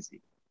not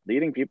easy.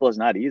 Leading people is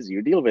not easy.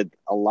 You deal with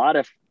a lot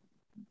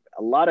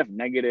of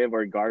negative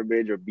or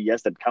garbage or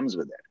BS that comes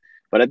with it.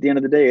 But at the end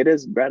of the day, it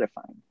is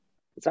gratifying.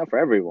 It's not for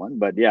everyone,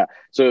 but yeah.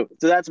 So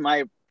that's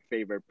my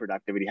favorite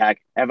productivity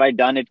hack. Have I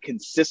done it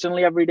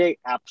consistently every day?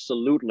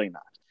 Absolutely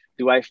not.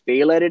 Do I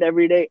fail at it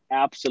every day?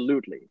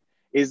 Absolutely.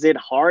 Is it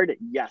hard?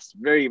 Yes,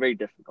 very, very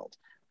difficult.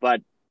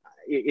 But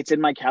it's in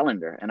my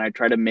calendar, and I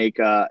try to make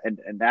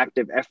an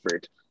active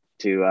effort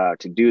to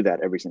do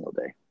that every single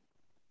day.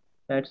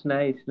 that's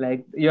nice.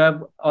 Like, you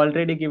have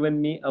already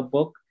given me a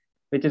book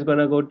which is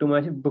gonna go to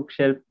my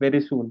bookshelf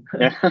very soon.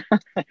 Yeah,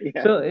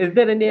 yeah, So, is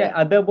there any yeah.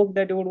 other book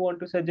that you would want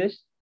to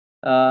suggest,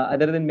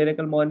 other than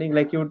Miracle Morning?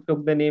 Like, you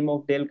took the name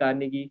of Dale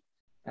Carnegie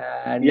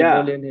and Yeah,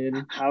 Napoleon Hill,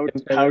 Tim how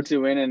Ferriss. to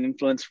win and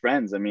influence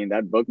friends. I mean,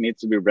 that book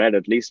needs to be read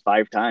at least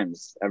 5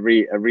 times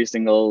every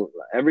single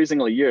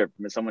year.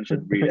 Someone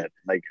should read it,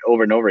 like,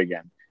 over and over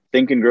again.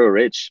 Think and Grow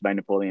Rich by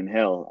Napoleon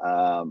Hill.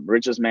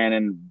 Richest Man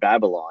in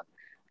Babylon.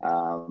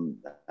 Um,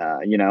 uh,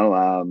 you know,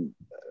 um,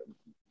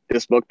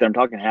 this book that I'm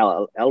talking,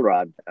 Hal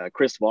Elrod,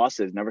 Chris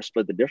Voss's Never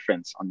Split the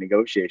Difference on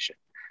Negotiation.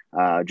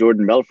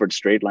 Jordan Belfort's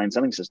Straight Line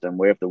Selling System,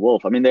 Way of the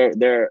Wolf. I mean,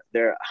 there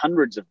are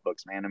hundreds of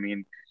books, man. I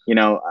mean,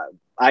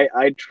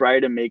 I try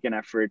to make an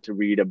effort to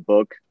read a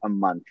book a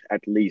month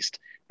at least,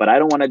 but I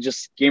don't want to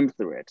just skim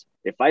through it.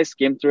 If I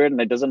skim through it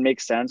and it doesn't make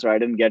sense, or I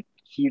didn't get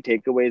key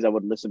takeaways, I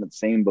would listen to the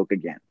same book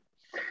again.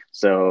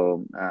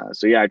 So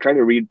yeah, I try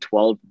to read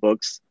 12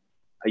 books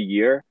a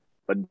year,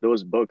 but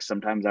those books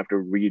sometimes I have to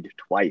read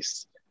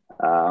twice,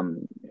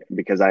 um,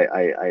 because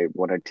I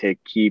want to take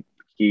key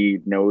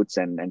notes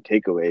and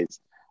takeaways.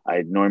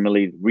 I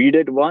normally read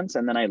it once,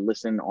 and then I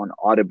listen on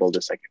Audible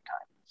the second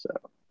time.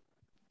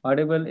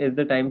 Audible is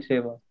the time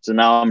saver. So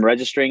now I'm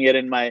registering it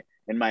in my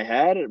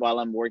head while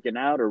I'm working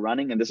out or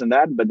running and this and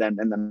that, but then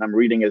I'm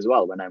reading as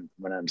well when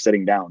I'm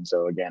sitting down.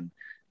 So again,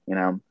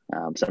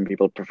 some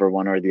people prefer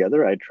one or the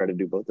other. I try to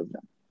do both of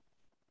them.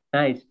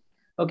 Nice.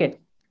 Okay.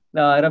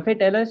 Rafay,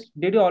 tell us,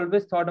 did you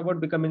always thought about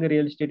becoming a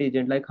real estate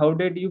agent? Like, how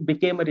did you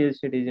become a real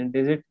estate agent?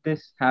 Is it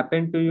this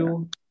happened to Yeah.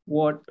 you?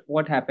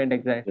 What happened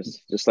exactly?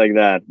 Just like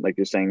that, like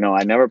you're saying. No,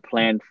 I never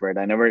planned for it.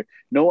 I never.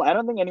 No, I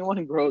don't think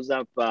anyone grows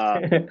up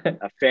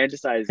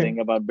fantasizing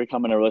about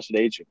becoming a real estate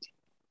agent.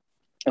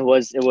 It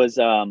was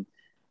a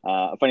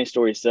funny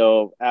story.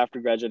 So after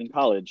graduating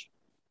college,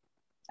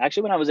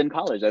 actually when I was in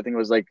college, I think it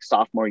was like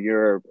sophomore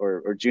year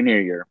or junior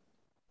year,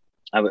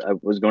 I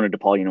was going to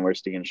DePaul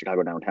University in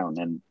Chicago downtown,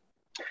 and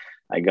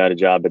I got a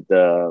job at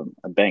a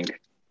bank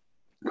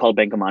called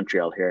Bank of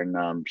Montreal here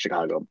in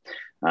Chicago.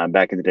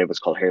 Back in the day, it was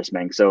called Harris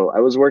Bank. So I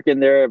was working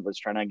there, was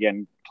trying to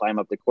again climb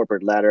up the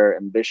corporate ladder,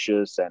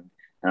 ambitious, and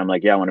I'm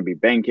like, yeah, I want to be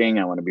banking,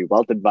 I want to be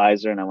wealth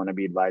advisor, and I want to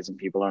be advising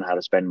people on how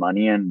to spend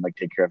money and like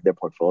take care of their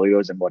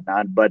portfolios and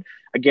whatnot. But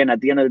again, at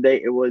the end of the day,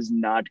 it was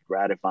not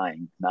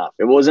gratifying enough.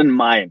 It wasn't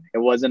mine. It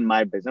wasn't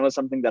my business. It was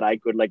something that I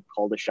could like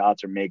call the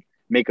shots or make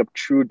a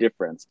true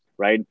difference,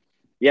 right?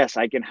 Yes,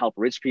 I can help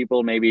rich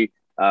people maybe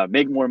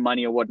make more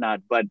money or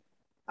whatnot, but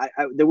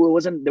there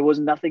was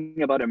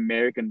nothing about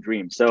American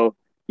dream. So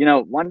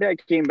one day I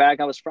came back,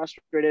 I was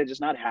frustrated,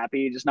 just not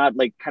happy, just not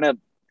like kind of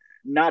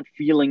not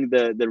feeling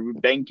the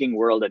banking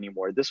world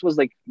anymore. This was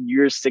like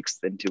year six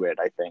into it,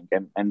 I think,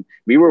 and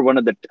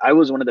I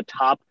was one of the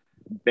top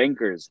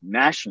bankers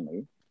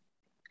nationally,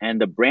 and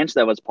the branch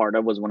that I was part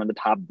of was one of the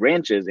top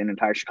branches in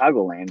entire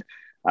Chicagoland,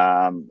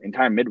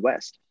 entire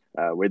Midwest,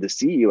 where the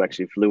CEO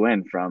actually flew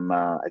in from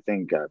I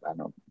think I don't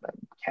know,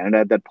 Canada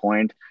at that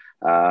point,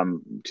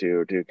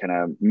 to kind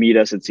of meet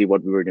us and see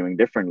what we were doing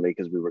differently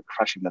because we were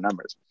crushing the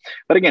numbers.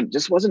 But again,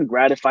 just wasn't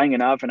gratifying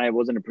enough, and I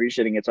wasn't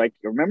appreciating it. So I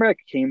remember I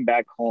came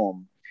back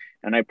home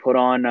and I put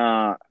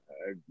on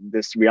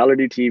this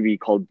reality TV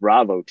called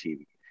Bravo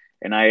TV.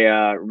 And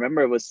I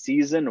remember it was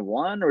season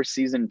one or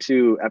season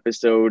two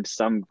episode,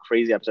 some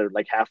crazy episode,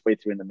 like halfway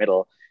through in the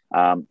middle,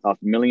 of $1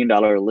 Million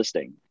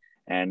Listing.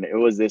 And it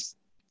was this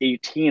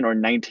 18 or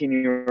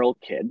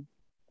 19-year-old kid,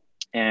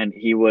 and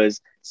he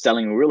was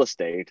selling real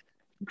estate,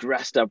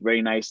 dressed up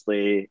very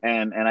nicely.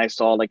 And I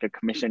saw like a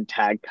commission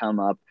tag come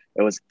up.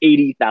 It was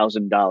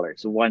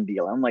 $80,000 one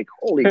deal. I'm like,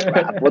 holy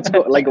crap,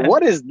 like,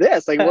 what is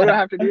this? Like, what do I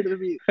have to do to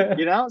be,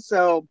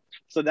 So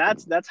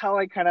that's how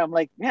I kind of, I'm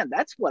like, man,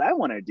 that's what I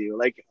want to do.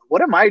 Like,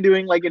 what am I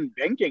doing like in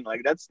banking?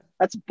 Like that's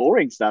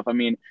boring stuff. I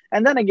mean,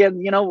 and then again,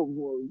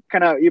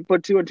 kind of you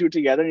put two and two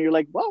together and you're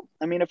like, well,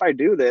 I mean, if I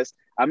do this,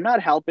 I'm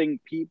not helping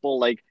people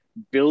like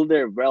build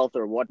their wealth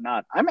or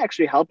whatnot. I'm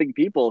actually helping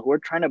people who are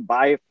trying to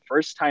buy a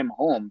first time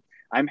home.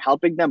 I'm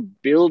helping them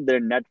build their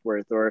net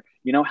worth, or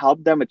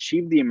help them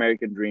achieve the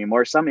American dream,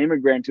 or some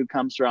immigrant who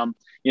comes from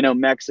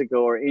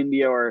Mexico or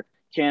India or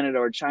Canada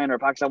or China or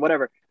Pakistan,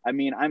 whatever. I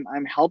mean,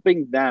 I'm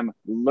helping them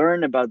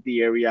learn about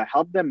the area,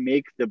 help them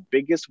make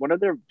one of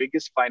their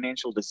biggest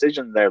financial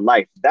decisions in their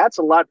life. That's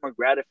a lot more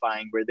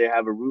gratifying, where they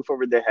have a roof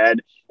over their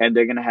head and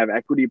they're going to have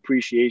equity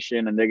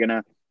appreciation, and they're going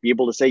to be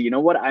able to say, you know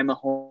what, I'm a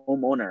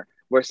homeowner,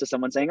 versus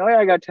someone saying, oh yeah,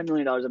 I got $10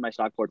 million in my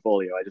stock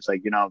portfolio. I just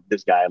like,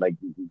 this guy like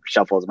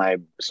shuffles my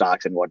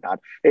stocks and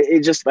whatnot.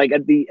 It just like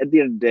at the end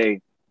of the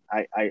day,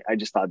 I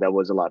just thought that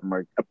was a lot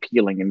more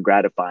appealing and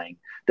gratifying.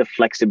 The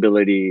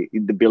flexibility,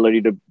 the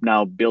ability to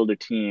now build a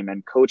team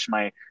and coach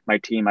my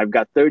team. I've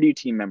got 30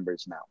 team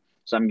members now.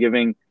 So I'm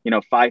giving,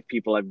 5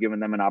 people, I've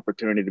given them an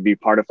opportunity to be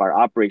part of our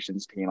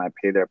operations team. I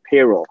pay their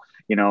payroll,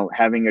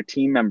 having a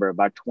team member,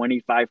 about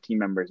 25 team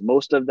members,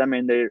 most of them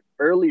in their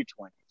early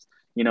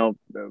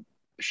 20s,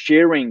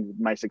 sharing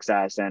my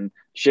success and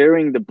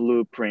sharing the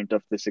blueprint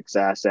of the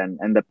success and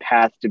the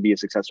path to be a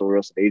successful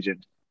real estate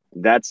agent.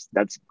 That's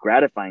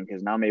gratifying,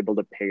 because now I'm able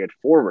to pay it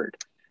forward.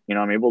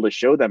 I'm able to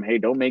show them, hey,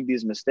 don't make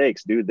these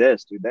mistakes, do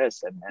this,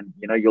 and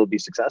you'll be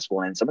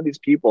successful. And some of these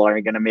people are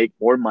going to make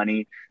more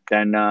money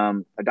than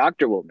a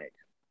doctor will make.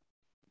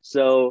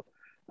 So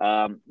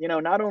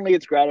not only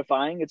it's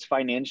gratifying, it's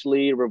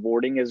financially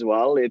rewarding as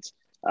well. It's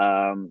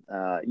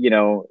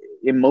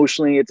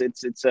emotionally,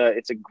 it's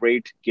a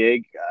great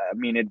gig. I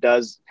mean, it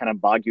does kind of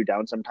bog you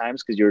down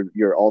sometimes, because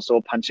you're also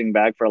a punching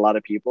bag for a lot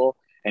of people.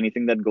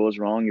 Anything that goes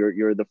wrong,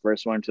 you're the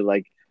first one to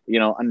like,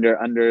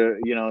 under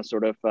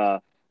sort of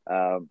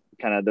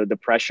kind of the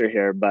pressure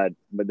here. But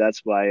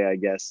that's why I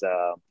guess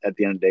at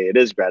the end of the day, it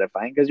is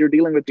gratifying, because you're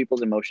dealing with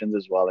people's emotions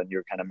as well, and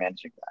you're kind of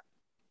managing that.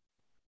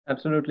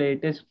 Absolutely,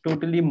 it is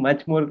totally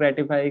much more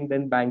gratifying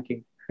than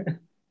banking, at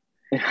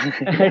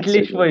Yes, it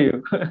least for is.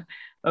 you.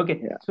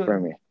 Okay, Yeah, so for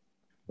me.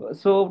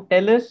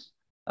 tell us,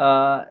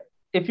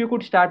 if you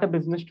could start a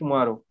business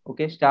tomorrow,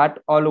 okay,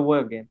 start all over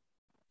again,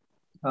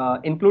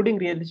 including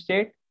real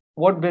estate,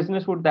 what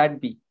business would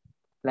that be?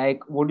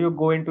 Like, would you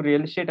go into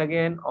real estate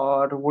again,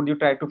 or would you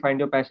try to find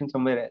your passion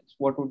somewhere else?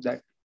 What would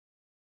that?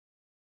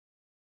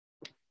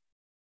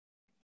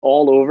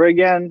 All over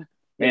again,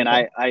 man.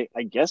 Yes, sir.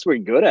 I guess we're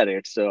good at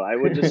it, so I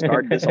would just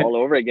start this all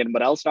over again.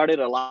 But I'll start it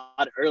a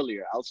lot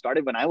earlier. I'll start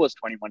it when I was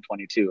 21,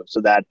 22,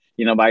 so that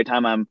by the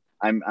time I'm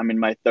in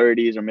my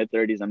 30s or mid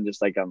 30s, I'm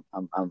just like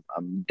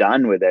I'm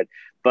done with it.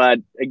 But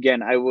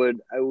again, I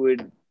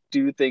would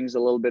do things a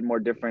little bit more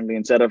differently.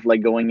 Instead of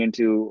like going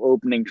into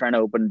trying to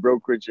open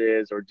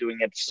brokerages or doing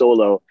it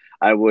solo,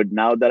 I would,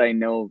 now that I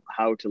know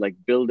how to like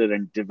build it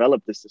and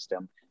develop the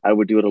system, I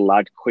would do it a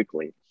lot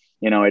quickly.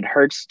 it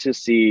hurts to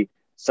see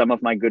some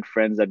of my good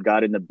friends that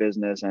got in the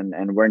business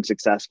and weren't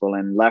successful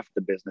and left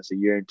the business a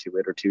year into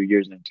it or 2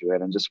 years into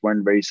it and just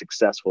weren't very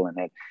successful in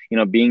it.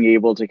 Being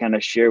able to kind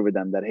of share with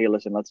them that, hey,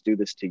 listen, let's do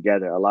this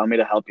together. Allow me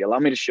to help you. Allow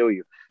me to show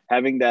you.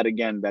 Having that,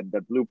 again,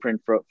 that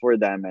blueprint for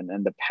them,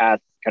 and the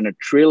path, kind of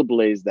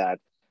trailblaze that,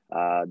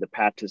 the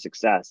path to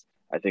success.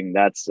 I think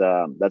that's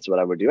what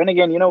I would do. And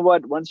again, you know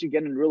what? Once you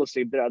get in real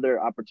estate, there are other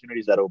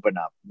opportunities that open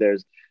up.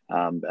 There's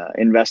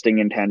investing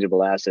in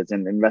tangible assets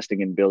and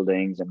investing in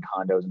buildings and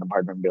condos and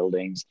apartment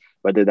buildings.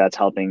 Whether that's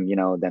helping,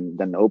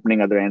 then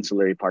opening other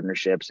ancillary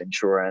partnerships,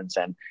 insurance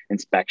and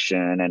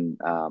inspection and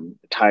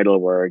title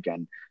work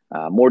and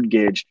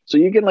mortgage. So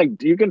you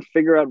can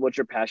figure out what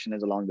your passion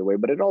is along the way,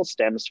 but it all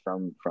stems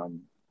from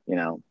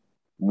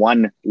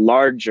one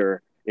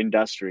larger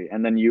industry,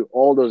 and then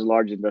all those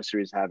large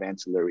industries have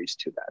ancillaries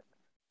to that.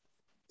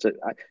 So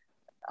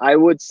I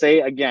would say,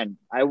 again,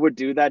 I would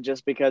do that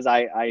just because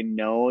I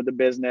know the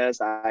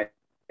business. I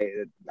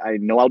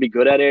know I'll be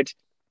good at it.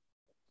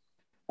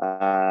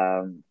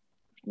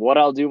 What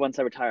I'll do once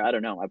I retire, I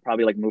don't know. I'll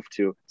probably move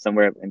to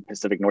somewhere in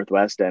Pacific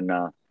Northwest and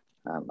I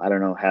don't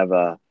know, have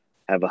a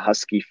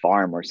husky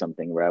farm or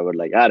something where I would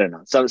I don't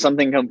know,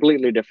 something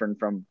completely different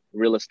from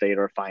real estate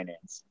or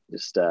finance.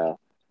 Just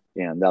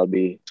that'll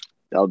be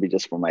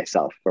just for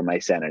myself, for my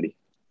sanity.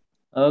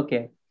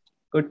 Okay,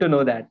 good to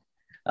know that.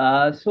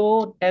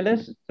 So tell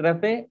us,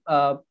 Rafay,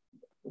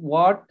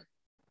 what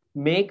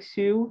makes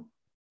you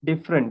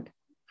different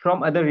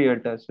from other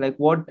realtors? Like,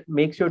 what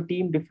makes your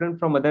team different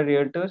from other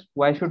realtors?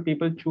 Why should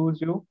people choose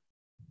you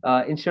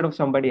instead of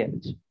somebody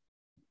else?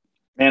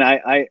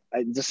 And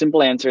the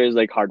simple answer is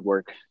hard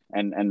work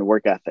and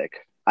work ethic.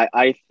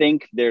 I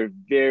think there are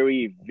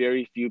very,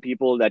 very few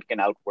people that can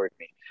outwork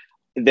me.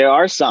 There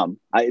are some.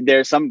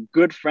 There are some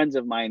good friends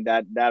of mine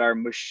that are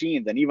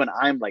machines, and even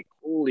I'm like,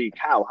 holy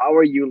cow, how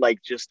are you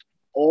just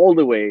all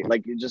the way,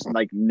 you just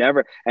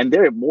never? And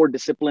they're more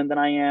disciplined than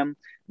I am.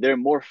 They're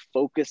more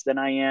focused than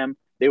I am.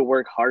 They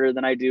work harder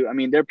than I do. I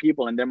mean, they're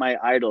people and they're my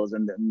idols,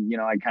 and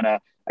I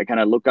kind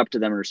of look up to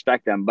them and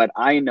respect them. But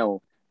I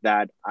know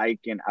that I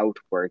can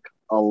outwork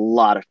a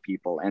lot of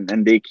people,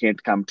 and they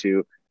can't come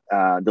to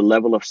the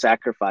level of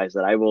sacrifice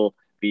that I will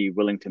be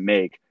willing to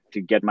make to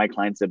get my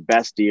clients the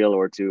best deal,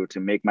 or to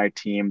make my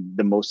team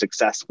the most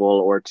successful,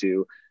 or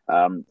to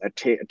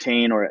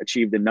attain or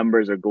achieve the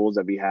numbers or goals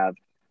that we have.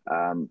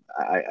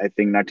 I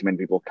think not too many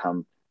people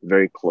come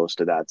very close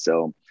to that.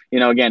 So,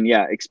 again,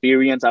 yeah,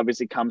 experience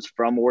obviously comes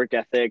from work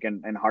ethic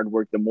and hard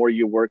work. The more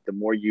you work, the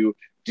more you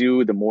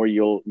do, the more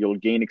you'll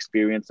gain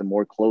experience, the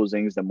more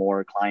closings, the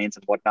more clients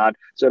and whatnot.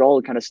 So it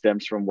all kind of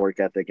stems from work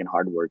ethic and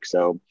hard work.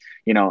 So,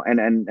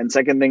 and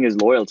second thing is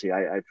loyalty.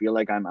 I feel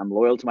like I'm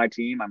loyal to my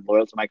team. I'm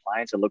loyal to my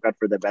clients. I look out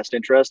for their best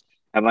interest.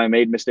 Have I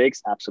made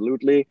mistakes?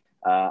 Absolutely.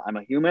 I'm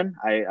a human.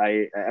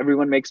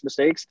 Everyone makes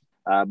mistakes.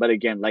 But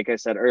again, like I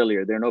said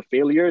earlier, there are no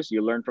failures.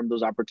 You learn from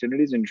those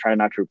opportunities and you try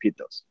not to repeat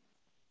those.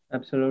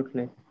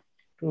 Absolutely.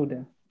 True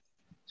there.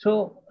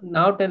 So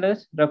now tell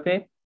us,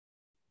 Rafay,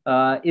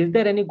 is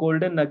there any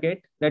golden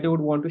nugget that you would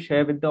want to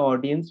share with the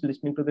audience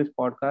listening to this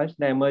podcast,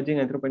 the emerging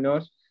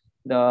entrepreneurs,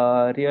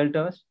 the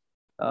realtors,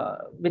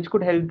 which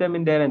could help them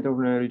in their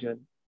entrepreneurial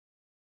journey?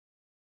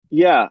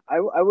 Yeah,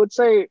 I would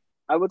say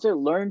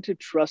learn to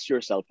trust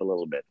yourself a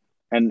little bit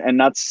and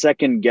not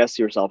second guess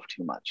yourself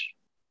too much.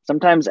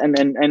 Sometimes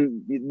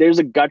and there's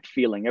a gut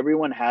feeling.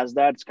 Everyone has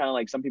that. It's kind of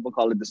like some people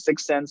call it the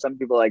sixth sense. Some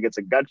people it's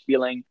a gut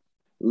feeling.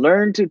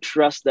 Learn to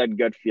trust that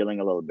gut feeling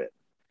a little bit.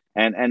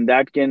 And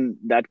that can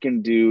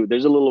do,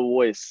 there's a little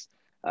voice,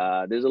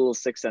 there's a little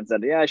sixth sense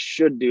that, yeah, I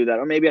should do that,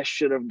 or maybe I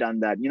should have done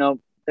that,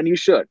 then you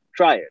should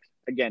try it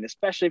again,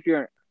 especially if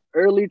you're in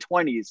early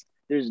 20s.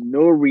 There's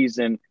no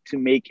reason to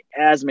make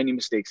as many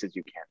mistakes as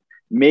you can.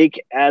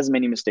 Make as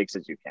many mistakes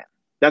as you can.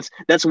 That's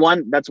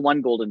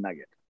one golden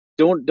nugget.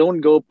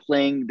 Don't go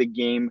playing the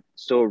game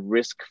so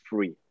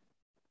risk-free,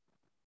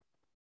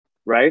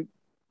 right?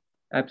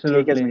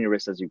 Absolutely. Take as many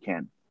risks as you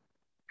can,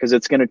 because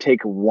it's going to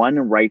take one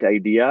right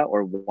idea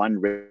or one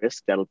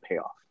risk that'll pay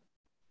off.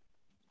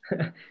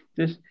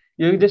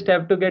 You just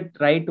have to get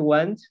right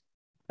once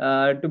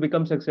to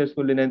become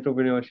successful in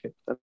entrepreneurship.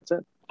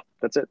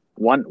 That's it.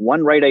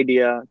 One right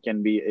idea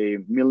can be a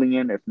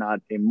million, if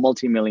not a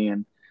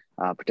multi-million,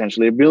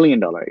 potentially $1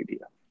 billion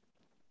idea.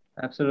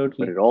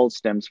 Absolutely. But it all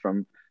stems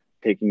from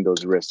taking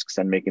those risks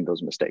and making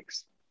those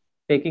mistakes.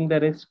 Taking the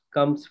risk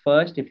comes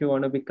first if you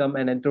want to become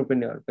an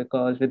entrepreneur,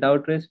 because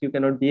without risk, you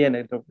cannot be an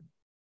entrepreneur.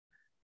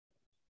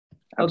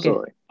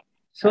 Absolutely. Okay.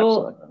 So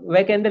absolutely,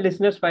 where can the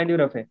listeners find you,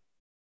 Rafay?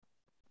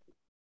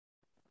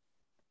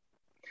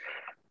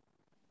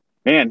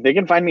 Man, they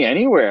can find me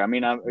anywhere. I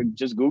mean,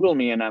 just Google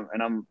me, and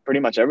I'm pretty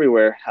much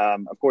everywhere.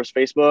 Of course,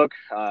 Facebook,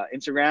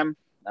 Instagram.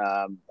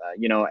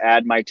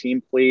 Add my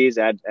team, please.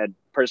 Add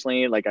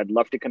personally. I'd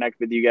love to connect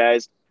with you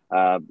guys.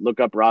 Look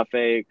up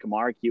Rafay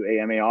Qamar,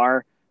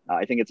 Qamar.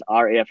 I think it's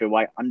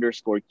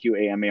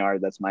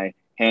RAFAY_QAMAR. That's my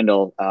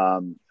handle.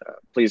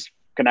 Please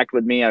connect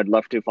with me. I'd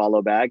love to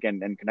follow back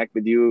and connect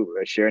with you.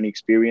 Share any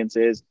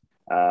experiences.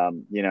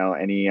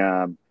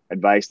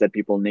 advice that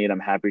people need, I'm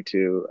happy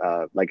to,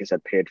 like I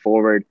said, pay it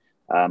forward.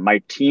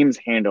 My team's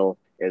handle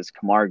is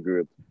Qamar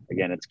Group.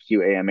 Again, it's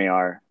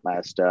QAMAR.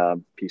 Last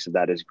piece of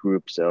that is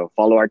group. So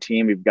follow our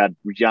team. We've got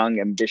young,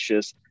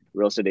 ambitious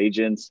real estate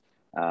agents.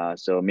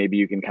 So maybe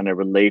you can kind of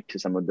relate to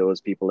some of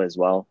those people as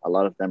well. A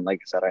lot of them, like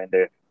I said, are in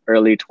their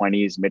early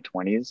 20s, mid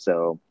 20s.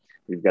 So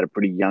we've got a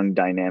pretty young,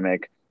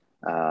 dynamic,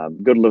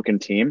 good looking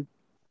team.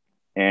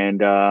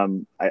 And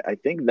I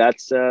think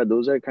that's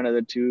those are kind of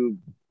the two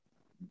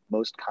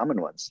most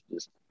common ones.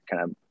 Just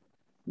kind of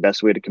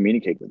best way to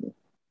communicate with me.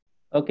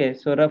 Okay,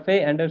 so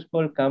Rafay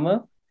underscore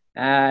Qamar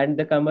and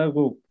the Qamar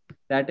group.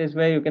 That is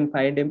where you can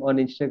find him on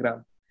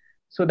Instagram.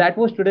 So that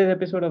was today's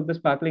episode of the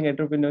Sparkling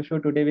Entrepreneur Show.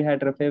 Today we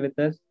had Rafay with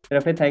us.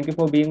 Rafay, thank you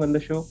for being on the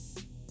show.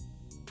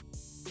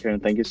 Karen,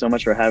 thank you so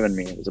much for having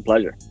me. It was a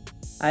pleasure.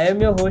 I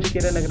am your host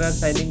Kiran Agrawal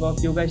signing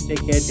off. You guys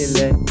take care till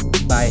then.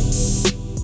 Bye.